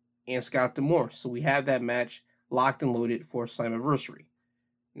PCO and Scott D'Amore. So we have that match locked and loaded for Slammiversary.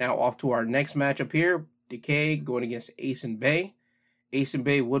 Now off to our next matchup here. Decay going against Ace and Bay. Ace and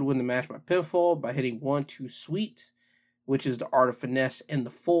Bay would win the match by pinfall by hitting 1-2 Sweet, which is the art of finesse in the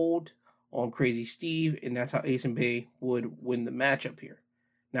fold on Crazy Steve, and that's how Ace and Bay would win the matchup here.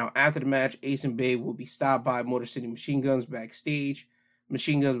 Now, after the match, Ace and Bay will be stopped by Motor City Machine Guns backstage.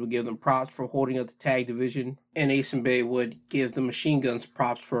 Machine Guns would give them props for holding up the tag division, and Ace and Bay would give the Machine Guns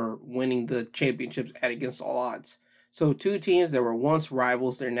props for winning the championships at Against All Odds. So two teams that were once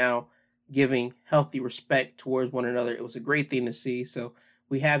rivals, they're now giving healthy respect towards one another. It was a great thing to see, so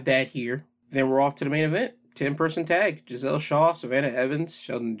we have that here. Then we're off to the main event. 10-person tag. Giselle Shaw, Savannah Evans,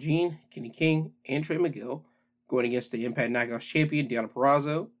 Sheldon Jean, Kenny King, and Trey McGill going against the Impact Knockouts champion, Deonna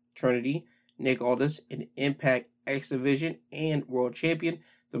Purrazzo, Trinity, Nick Aldis, and Impact X Division and World Champion,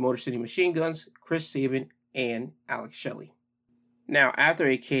 the Motor City Machine Guns, Chris Sabin, and Alex Shelley. Now, after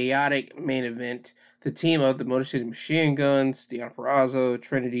a chaotic main event, the team of the Motor City Machine Guns, Deonna Purrazzo,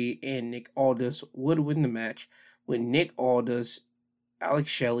 Trinity, and Nick Aldis would win the match, with Nick Aldis,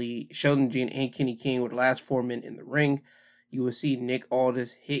 Alex Shelley, Sheldon Jean, and Kenny King were the last 4 men in the ring. You will see Nick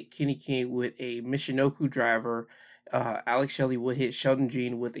Aldis hit Kenny King with a Michinoku driver. Alex Shelley would hit Sheldon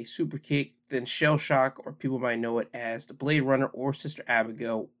Jean with a super kick. Then Shell Shock, or people might know it as the Blade Runner or Sister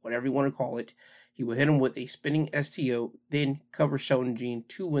Abigail, whatever you want to call it. He would hit him with a spinning STO, then cover Sheldon Jean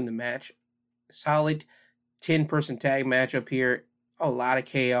to win the match. Solid 10-person tag match up here. A lot of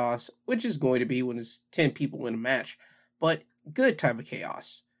chaos, which is going to be when it's 10 people in a match. But good type of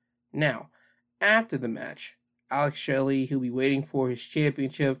chaos. Now, after the match, Alex Shelley, he'll be waiting for his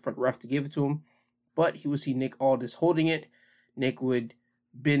championship for the ref to give it to him, but he would see Nick Aldis holding it. Nick would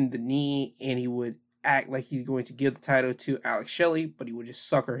bend the knee, and he would act like he's going to give the title to Alex Shelley, but he would just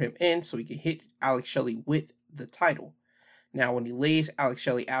sucker him in so he could hit Alex Shelley with the title. Now, when he lays Alex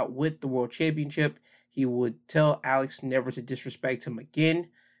Shelley out with the World Championship, he would tell Alex never to disrespect him again.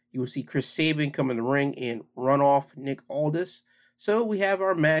 You will see Chris Sabin come in the ring and run off Nick Aldis. So we have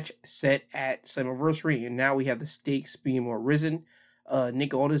our match set at Slammiversary, and now we have the stakes being more risen.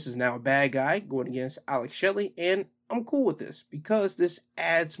 Nick Aldis is now a bad guy going against Alex Shelley, and I'm cool with this because this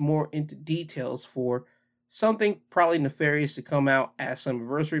adds more into details for something probably nefarious to come out at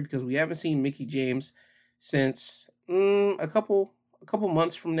Slammiversary, because we haven't seen Mickie James since a couple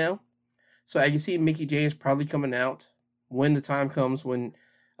months from now. So I can see Mickie James probably coming out when the time comes when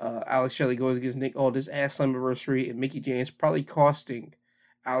Alex Shelley goes against Nick Aldis at Slammiversary, and Mickie James probably costing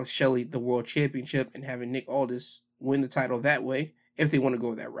Alex Shelley the World Championship and having Nick Aldis win the title that way, if they want to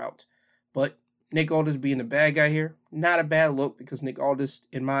go that route. But Nick Aldis being the bad guy here, not a bad look, because Nick Aldis,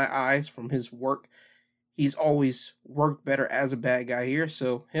 in my eyes, from his work, he's always worked better as a bad guy here.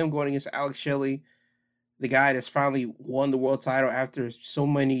 So him going against Alex Shelley, the guy that's finally won the world title after so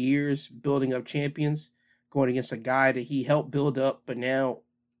many years building up champions, going against a guy that he helped build up, but now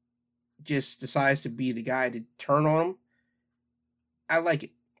just decides to be the guy to turn on him. I like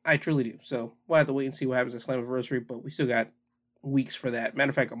it. I truly do. So we'll have to wait and see what happens at Slammiversary, but we still got weeks for that. Matter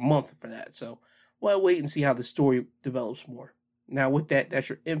of fact, a month for that. So we'll wait and see how the story develops more. Now with that, that's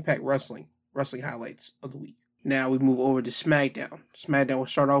your Impact Wrestling wrestling highlights of the week. Now we move over to SmackDown. SmackDown will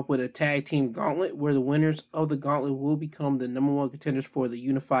start off with a tag team gauntlet where the winners of the gauntlet will become the number one contenders for the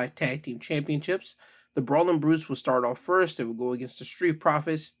Unified Tag Team Championships. The Brawling Brutes will start off first. They will go against the Street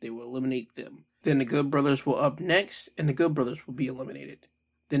Profits. They will eliminate them. Then the Good Brothers will up next, and the Good Brothers will be eliminated.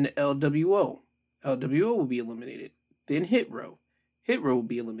 Then the LWO. LWO will be eliminated. Then Hit Row. Hit Row will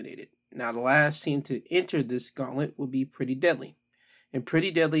be eliminated. Now the last team to enter this gauntlet will be Pretty Deadly. And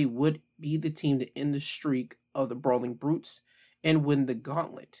Pretty Deadly would be the team to end the streak of the Brawling Brutes and win the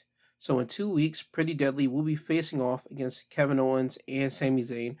gauntlet. So in 2 weeks, Pretty Deadly will be facing off against Kevin Owens and Sami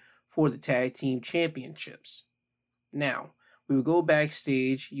Zayn for the tag team championships. Now, we will go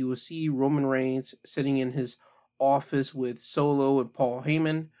backstage. You will see Roman Reigns sitting in his office with Solo and Paul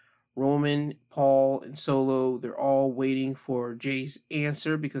Heyman. Roman, Paul, and Solo, they're all waiting for Jay's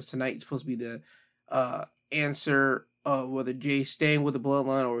answer because tonight is supposed to be the answer of whether Jay's staying with the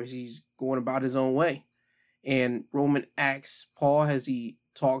Bloodline or is he's going about his own way. And Roman asks Paul, has he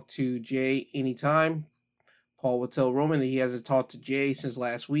talked to Jay anytime? Paul would tell Roman that he hasn't talked to Jay since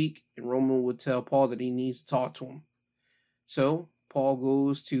last week, and Roman would tell Paul that he needs to talk to him. So Paul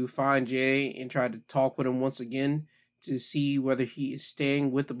goes to find Jay and try to talk with him once again to see whether he is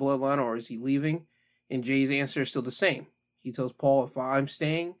staying with the Bloodline or is he leaving. And Jay's answer is still the same. He tells Paul, if I'm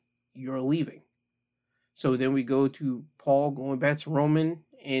staying, you're leaving. So then we go to Paul going back to Roman,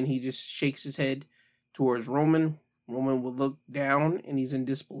 and he just shakes his head towards Roman. Roman will look down, and he's in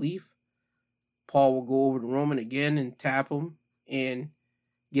disbelief. Paul will go over to Roman again and tap him and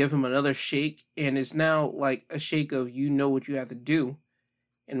give him another shake. And it's now like a shake of, you know what you have to do.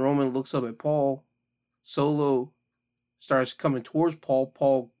 And Roman looks up at Paul. Solo starts coming towards Paul.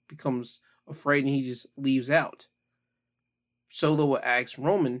 Paul becomes afraid and he just leaves out. Solo will ask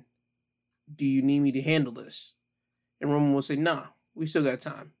Roman, do you need me to handle this? And Roman will say, nah, we still got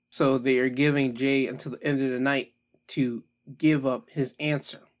time. So they are giving Jay until the end of the night to give up his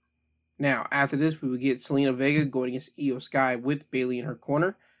answer. Now, after this, we would get Zelina Vega going against Io Sky with Bayley in her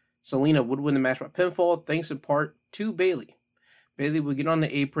corner. Zelina would win the match by pinfall, thanks in part to Bayley. Bayley would get on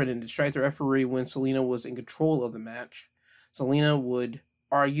the apron and distract the referee when Zelina was in control of the match. Zelina would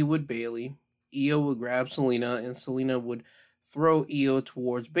argue with Bayley. Io would grab Zelina, and Zelina would throw Io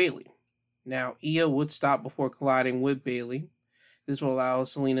towards Bayley. Now, Io would stop before colliding with Bayley. This will allow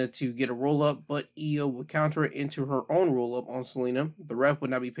Zelina to get a roll-up, but Io would counter it into her own roll-up on Zelina. The ref would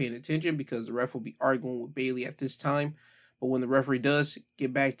not be paying attention because the ref will be arguing with Bayley at this time. But when the referee does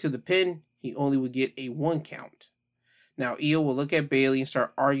get back to the pin, he only would get a 1 count. Now, Io will look at Bayley and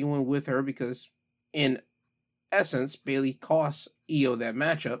start arguing with her because, in essence, Bayley cost Io that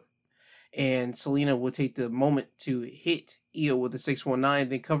matchup. And Zelina will take the moment to hit Io with a 619,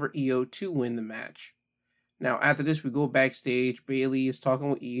 then cover Io to win the match. Now, after this, we go backstage. Bayley is talking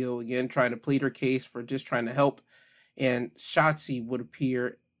with Io again, trying to plead her case for just trying to help. And Shotzi would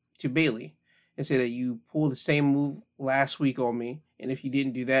appear to Bayley and say that you pulled the same move last week on me. And if you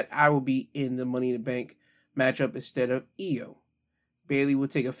didn't do that, I will be in the Money in the Bank matchup instead of Io. Bayley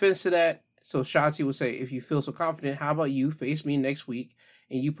would take offense to that. So Shotzi would say, if you feel so confident, how about you face me next week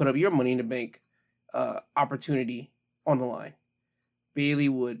and you put up your Money in the Bank opportunity on the line. Bayley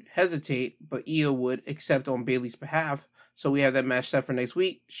would hesitate, but Io would accept on Bayley's behalf. So we have that match set for next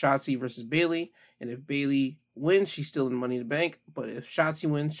week, Shotzi versus Bayley. And if Bayley wins, she's still in Money in the Bank. But if Shotzi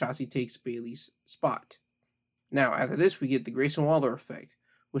wins, Shotzi takes Bayley's spot. Now, after this, we get the Grayson Waller effect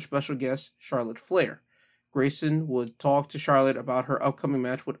with special guest Charlotte Flair. Grayson would talk to Charlotte about her upcoming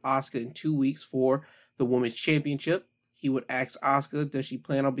match with Asuka in 2 weeks for the Women's Championship. He would ask Asuka, does she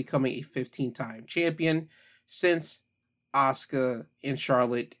plan on becoming a 15-time champion? Since Asuka and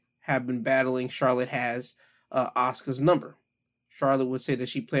Charlotte have been battling, Charlotte has Asuka's number. Charlotte would say that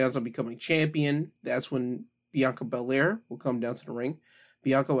she plans on becoming champion. That's when Bianca Belair will come down to the ring.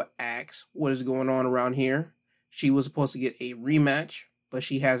 Bianca would ask, what is going on around here? She was supposed to get a rematch, but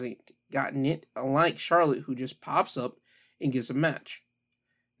she hasn't gotten it, unlike Charlotte, who just pops up and gets a match.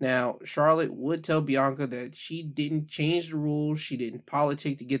 Now, Charlotte would tell Bianca that she didn't change the rules, she didn't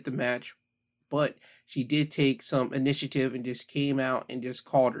politic to get the match, but she did take some initiative and just came out and just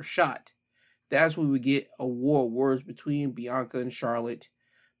called her shot. That's when we would get a war of words between Bianca and Charlotte.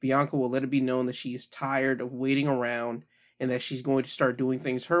 Bianca will let it be known that she is tired of waiting around and that she's going to start doing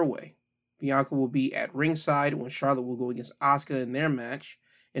things her way. Bianca will be at ringside when Charlotte will go against Asuka in their match,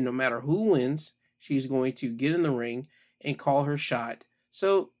 and no matter who wins, she's going to get in the ring and call her shot.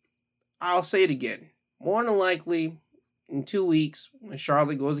 So, I'll say it again. More than likely, in 2 weeks, when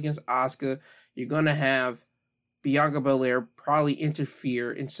Charlotte goes against Asuka, you're going to have Bianca Belair probably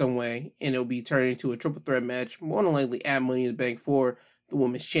interfere in some way, and it'll be turned into a triple threat match, more than likely at Money in the Bank for the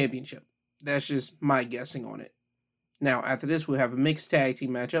Women's Championship. That's just my guessing on it. Now, after this, we'll have a mixed tag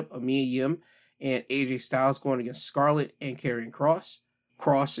team matchup of Mia Yim and AJ Styles going against Scarlett and Karrion Kross.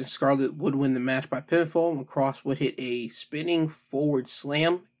 Kross and Scarlett would win the match by pinfall when Kross would hit a spinning forward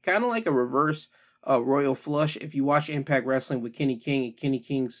slam, kind of like a reverse Royal Flush. If you watch Impact Wrestling with Kenny King, and Kenny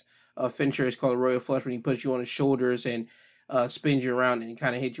King's finisher is called a Royal Flush when he puts you on his shoulders and spins you around and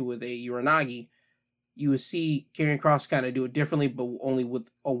kind of hits you with a Uranagi, you would see Karrion Kross kind of do it differently, but only with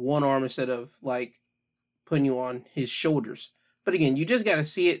a one arm instead of like putting you on his shoulders. But again, you just got to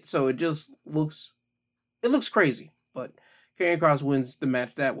see it, so it looks crazy. But Karrion Kross wins the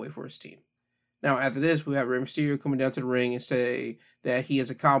match that way for his team. Now, after this, we have Rey Mysterio coming down to the ring and say that he has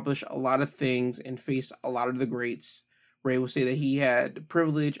accomplished a lot of things and faced a lot of the greats. Rey will say that he had the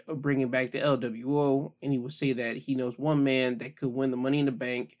privilege of bringing back the LWO, and he will say that he knows one man that could win the Money in the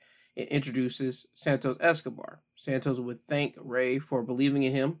Bank and introduces Santos Escobar. Santos would thank Rey for believing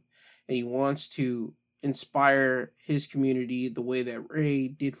in him, and he wants to inspire his community the way that Rey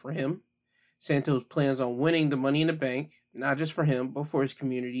did for him. Santos plans on winning the Money in the Bank, not just for him, but for his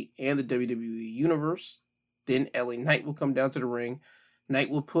community and the WWE Universe. Then LA Knight will come down to the ring. Knight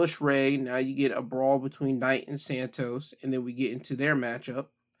will push Rey. Now you get a brawl between Knight and Santos, and then we get into their matchup.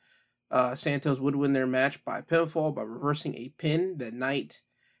 Santos would win their match by pinfall by reversing a pin that Knight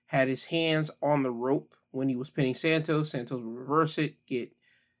had his hands on the rope when he was pinning Santos. Santos would reverse it, get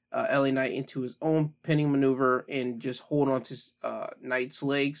LA Knight into his own pinning maneuver and just hold on to Knight's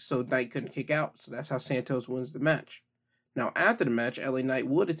legs so Knight couldn't kick out. So that's how Santos wins the match. Now, after the match, LA Knight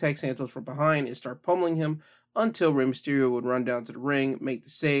would attack Santos from behind and start pummeling him until Rey Mysterio would run down to the ring, make the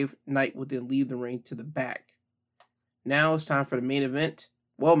save. Knight would then leave the ring to the back. Now it's time for the main event.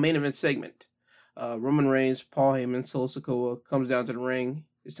 Well, main event segment. Roman Reigns, Paul Heyman, Solo Sikoa comes down to the ring.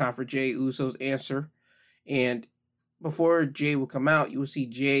 It's time for Jey Uso's answer. And before Jey will come out, you will see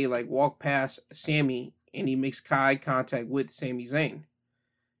Jey walk past Sami and he makes eye contact with Sami Zayn.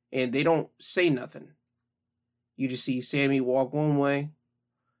 And they don't say nothing. You just see Sami walk one way.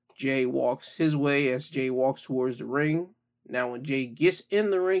 Jey walks his way as Jey walks towards the ring. Now when Jey gets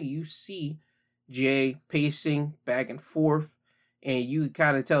in the ring, you see Jey pacing back and forth. And you can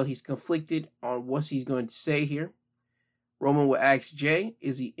kind of tell he's conflicted on what he's going to say here. Roman will ask Jey,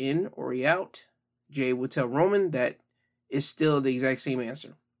 is he in or he out? Jey will tell Roman that it's still the exact same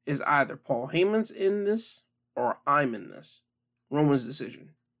answer. It's either Paul Heyman's in this or I'm in this. Roman's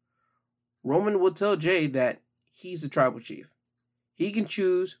decision. Roman will tell Jey that he's the tribal chief. He can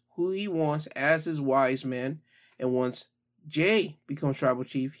choose who he wants as his wise man, and once Jey becomes tribal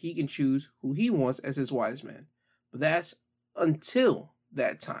chief, he can choose who he wants as his wise man. But that's until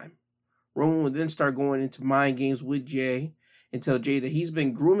that time. Roman will then start going into mind games with Jey and tell Jey that he's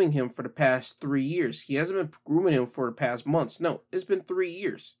been grooming him for the past 3 years. He hasn't been grooming him for the past months. No, it's been 3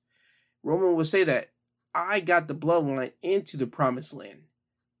 years. Roman will say that I got the bloodline into the promised land.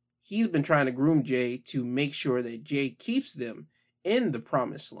 He's been trying to groom Jey to make sure that Jey keeps them in the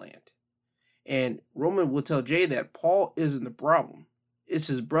promised land. And Roman will tell Jey that Paul isn't the problem. It's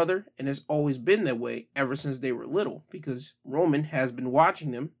his brother, and it's always been that way ever since they were little, because Roman has been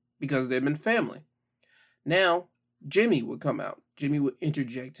watching them because they've been family. Now, Jimmy would come out. Jimmy would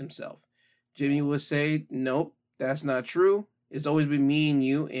interject himself. Jimmy would say, nope, that's not true. It's always been me and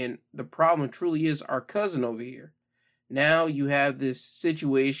you, and the problem truly is our cousin over here. Now you have this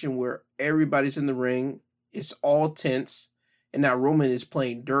situation where everybody's in the ring, it's all tense, and now Roman is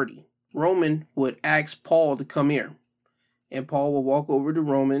playing dirty. Roman would ask Paul to come here, and Paul will walk over to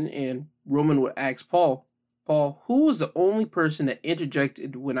Roman, and Roman would ask Paul, who was the only person that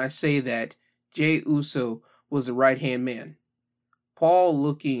interjected when I say that Jey Uso was the right-hand man? Paul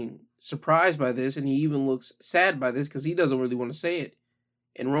looking surprised by this, and he even looks sad by this because he doesn't really want to say it.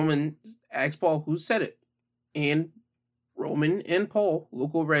 And Roman asks Paul who said it. And Roman and Paul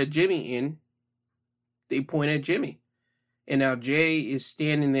look over at Jimmy and they point at Jimmy. And now Jey is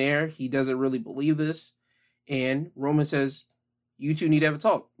standing there. He doesn't really believe this. And Roman says, you two need to have a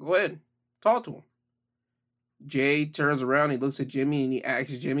talk. Go ahead. Talk to him. Jey turns around. He looks at Jimmy and he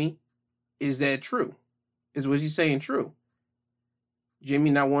asks Jimmy, is that true? Is what he's saying true? Jimmy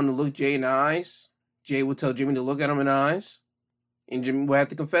not wanting to look Jey in the eyes. Jey will tell Jimmy to look at him in the eyes. And Jimmy will have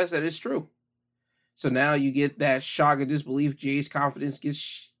to confess that it's true. So now you get that shock of disbelief. Jey's confidence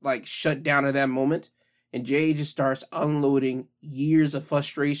gets shut down at that moment. And Jey just starts unloading years of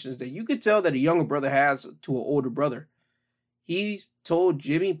frustrations that you could tell that a younger brother has to an older brother. He told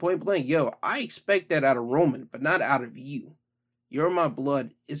Jimmy point blank, yo, I expect that out of Roman, but not out of you. You're my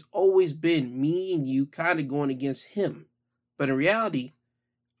blood. It's always been me and you kind of going against him. But in reality,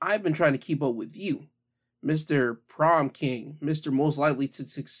 I've been trying to keep up with you. Mr. Prom King, Mr. Most Likely to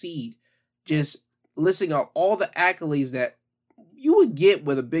Succeed, just listing out all the accolades that you would get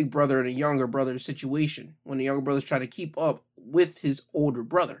with a big brother and a younger brother situation when the younger brother's trying to keep up with his older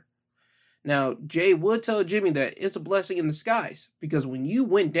brother. Now, Jay would tell Jimmy that it's a blessing in disguise because when you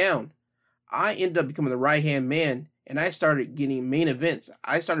went down, I ended up becoming the right-hand man and I started getting main events.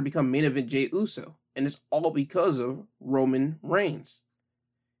 I started becoming main event Jey Uso, and it's all because of Roman Reigns.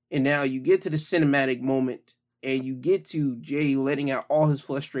 And now you get to the cinematic moment and you get to Jay letting out all his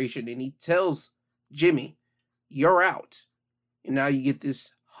frustration and he tells Jimmy, "You're out." And now you get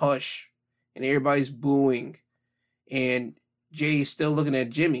this hush and everybody's booing and Jay is still looking at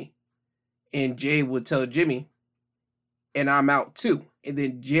Jimmy. And Jay would tell Jimmy, "And I'm out too." And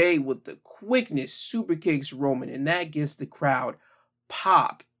then Jay with the quickness super kicks Roman, and that gets the crowd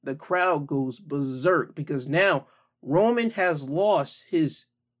pop. The crowd goes berserk because now Roman has lost his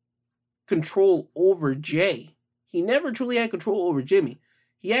control over Jay. He never truly had control over Jimmy.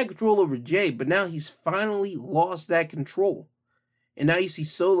 He had control over Jay, but now he's finally lost that control. And now you see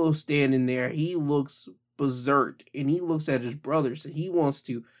Solo standing there. He looks berserk, and he looks at his brothers, and he wants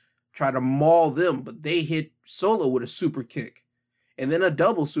to try to maul them, but they hit Solo with a super kick. And then a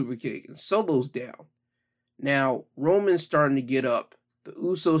double super kick, and Solo's down. Now, Roman's starting to get up. The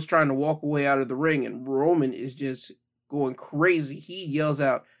Usos trying to walk away out of the ring, and Roman is just going crazy. He yells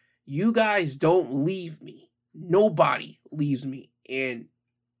out, "You guys don't leave me. Nobody leaves me." And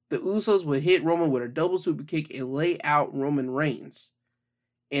the Usos would hit Roman with a double super kick and lay out Roman Reigns.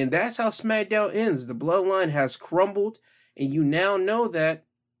 And that's how SmackDown ends. The bloodline has crumbled, and you now know that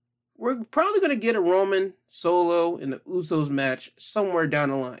we're probably going to get a Roman, Solo, and the Usos match somewhere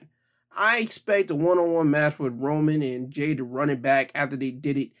down the line. I expect a one-on-one match with Roman and Jay to run it back after they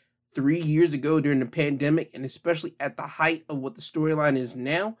did it 3 years ago during the pandemic, and especially at the height of what the storyline is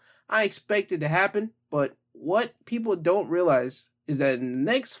now. I expect it to happen, but what people don't realize is that in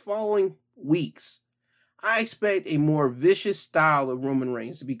the next following weeks, I expect a more vicious style of Roman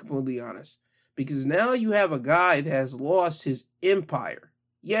Reigns, to be completely honest. Because now you have a guy that has lost his empire.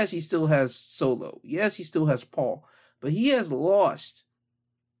 Yes, he still has Solo. Yes, he still has Paul. But he has lost,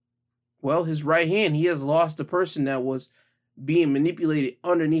 well, his right hand. He has lost the person that was being manipulated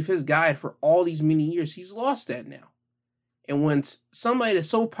underneath his guide for all these many years. He's lost that now. And when somebody that's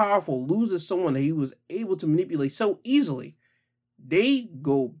so powerful loses someone that he was able to manipulate so easily, they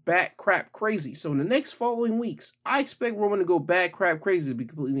go bat crap crazy. So in the next following weeks, I expect Roman to go bat crap crazy, to be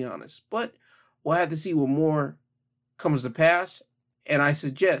completely honest. But we'll have to see what more comes to pass. And I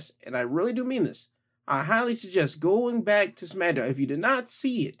suggest, and I really do mean this, I highly suggest going back to SmackDown. If you did not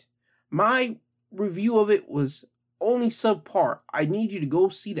see it, my review of it was only subpar. I need you to go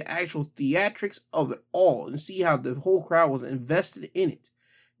see the actual theatrics of it all and see how the whole crowd was invested in it.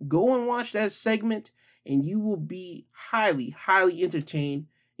 Go and watch that segment and you will be highly, highly entertained,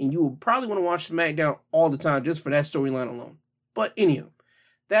 and you will probably want to watch SmackDown all the time just for that storyline alone. But anyhow,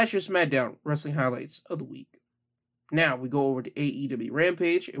 that's your SmackDown wrestling highlights of the week. Now we go over to AEW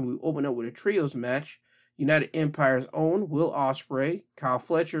Rampage, and we open up with a trios match. United Empire's own Will Ospreay, Kyle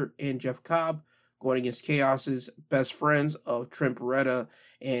Fletcher, and Jeff Cobb going against Chaos's best friends of Trent Beretta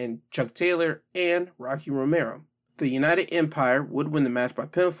and Chuck Taylor and Rocky Romero. The United Empire would win the match by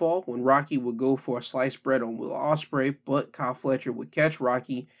pinfall when Rocky would go for a sliced bread on Will Ospreay, but Kyle Fletcher would catch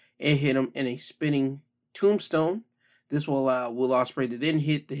Rocky and hit him in a spinning tombstone. This will allow Will Ospreay to then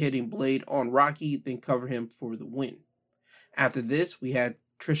hit the hitting blade on Rocky, then cover him for the win. After this, we had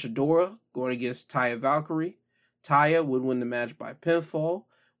Trish Adora going against Taya Valkyrie. Taya would win the match by pinfall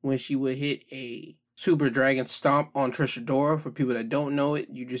when she would hit a Super Dragon Stomp on Trish Adora. For people that don't know it,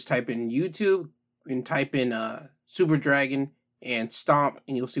 you just type in YouTube and type in Super Dragon and Stomp,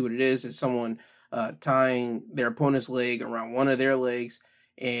 and you'll see what it is. It's someone tying their opponent's leg around one of their legs,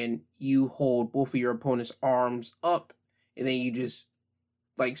 and you hold both of your opponent's arms up, and then you just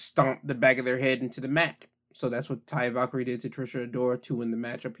like stomp the back of their head into the mat. So that's what Taya Valkyrie did to Trish Adora to win the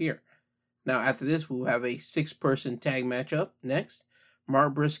match up here. Now after this, we'll have a 6-person tag matchup next.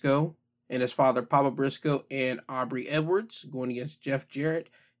 Mark Briscoe and his father Papa Briscoe and Aubrey Edwards going against Jeff Jarrett,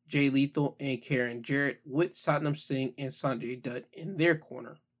 Jay Lethal, and Karen Jarrett with Satnam Singh and Sanjay Dutt in their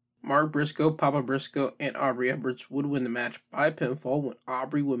corner. Mark Briscoe, Papa Briscoe, and Aubrey Edwards would win the match by pinfall when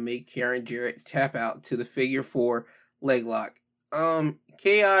Aubrey would make Karen Jarrett tap out to the figure 4 leg lock.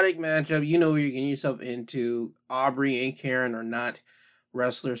 Chaotic matchup. You know what you're getting yourself into. Aubrey and Karen are not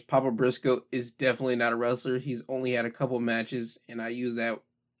wrestlers. Papa Briscoe is definitely not a wrestler. He's only had a couple matches, and I use that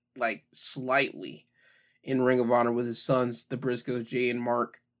like slightly in Ring of Honor with his sons, the Briscoes, Jay and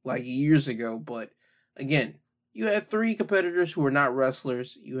Mark, like years ago. But again, you had 3 competitors who were not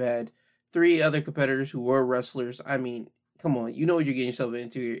wrestlers. You had 3 other competitors who were wrestlers. I mean, come on, you know what you're getting yourself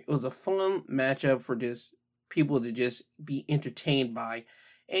into here. It was a fun matchup for just people to just be entertained by,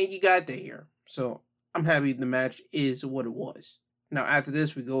 and you got that here. So I'm happy the match is what it was. Now after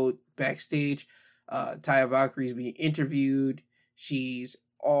this, we go backstage. Taya Valkyrie is being interviewed. She's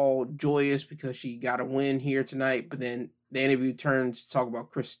all joyous because she got a win here tonight, but then the interview turns to talk about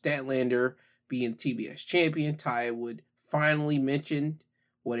Chris Statlander being TBS champion. Taya would finally mention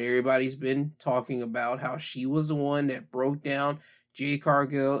what everybody's been talking about, how she was the one that broke down Jade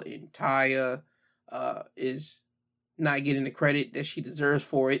Cargill, and Taya is not getting the credit that she deserves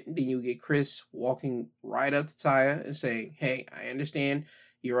for it. And then you get Chris walking right up to Taya and saying, hey, I understand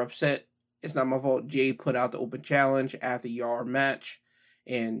you're upset. It's not my fault. Jade put out the open challenge after your match.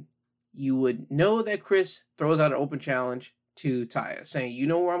 And you would know that Chris throws out an open challenge to Taya, saying, you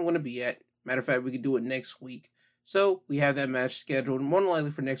know where I'm going to be at. Matter of fact, we could do it next week. So we have that match scheduled more than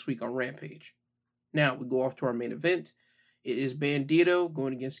likely for next week on Rampage. Now we go off to our main event. It is Bandito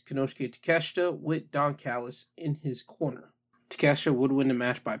going against Konosuke Takeshita with Don Callis in his corner. Takeshita would win the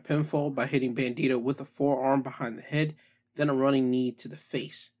match by pinfall by hitting Bandito with a forearm behind the head, then a running knee to the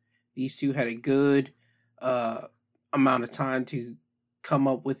face. These two had a good amount of time to come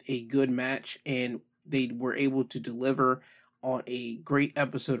up with a good match, and they were able to deliver on a great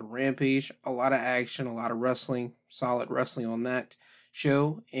episode of Rampage. A lot of action, a lot of wrestling, solid wrestling on that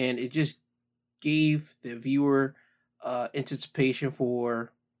show, and it just gave the viewer anticipation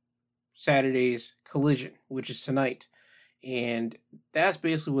for Saturday's Collision, which is tonight. And that's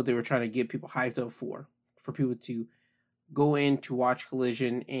basically what they were trying to get people hyped up for people to go in to watch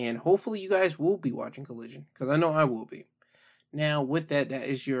Collision, and hopefully you guys will be watching Collision, because I know I will be. Now, with that, that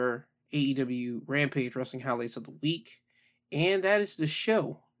is your AEW Rampage Wrestling Highlights of the Week. And that is the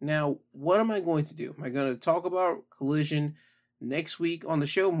show. Now, what am I going to do? Am I going to talk about Collision next week on the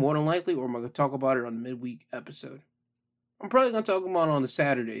show, more than likely, or am I going to talk about it on the midweek episode? I'm probably going to talk about it on the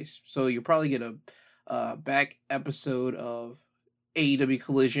Saturdays, so you'll probably get a back episode of AEW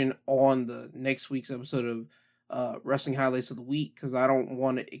Collision on the next week's episode of Wrestling Highlights of the Week, because I don't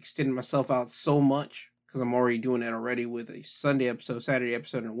want to extend myself out so much, because I'm already doing that already with a Sunday episode, Saturday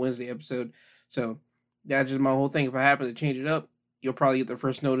episode, and a Wednesday episode. So that's just my whole thing. If I happen to change it up, you'll probably get the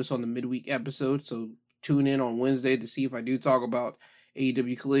first notice on the midweek episode. So tune in on Wednesday to see if I do talk about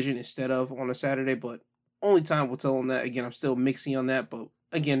AEW Collision instead of on a Saturday. But only time will tell on that. Again, I'm still mixing on that. But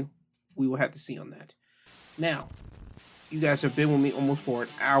again, we will have to see on that. Now, you guys have been with me almost for an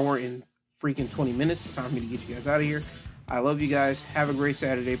hour and freaking 20 minutes. It's time for me to get you guys out of here. I love you guys. Have a great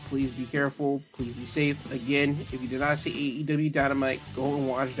Saturday. Please be careful. Please be safe. Again, if you did not see AEW Dynamite, go and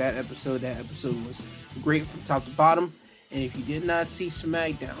watch that episode. That episode was great from top to bottom. And if you did not see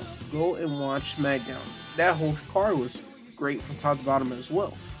SmackDown, go and watch SmackDown. That whole card was great from top to bottom as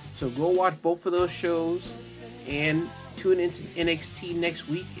well. So go watch both of those shows and tune into NXT next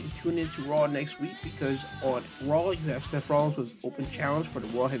week and tune into Raw next week, because on Raw you have Seth Rollins with open challenge for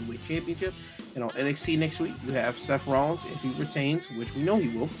the World Heavyweight Championship, and on NXT next week you have Seth Rollins, if he retains, which we know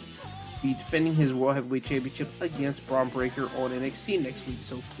he will, be defending his World Heavyweight Championship against Braun Breaker on NXT next week.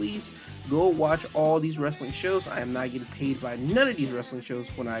 So please go watch all these wrestling shows. I am not getting paid by none of these wrestling shows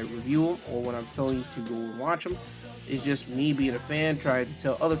when I review them or when I'm telling you to go and watch them. It's just me being a fan trying to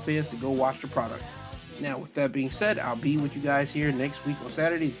tell other fans to go watch the product. Now, with that being said, I'll be with you guys here next week on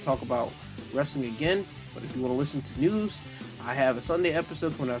Saturday to talk about wrestling again. But if you want to listen to news, I have a Sunday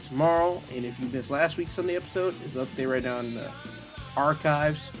episode coming out tomorrow. And if you missed last week's Sunday episode, it's up there right now in the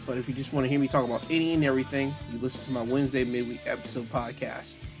archives. But if you just want to hear me talk about any and everything, you listen to my Wednesday midweek episode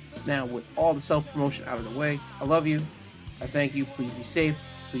podcast. Now, with all the self-promotion out of the way, I love you. I thank you. Please be safe.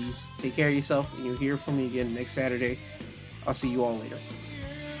 Please take care of yourself. And you'll hear from me again next Saturday. I'll see you all later.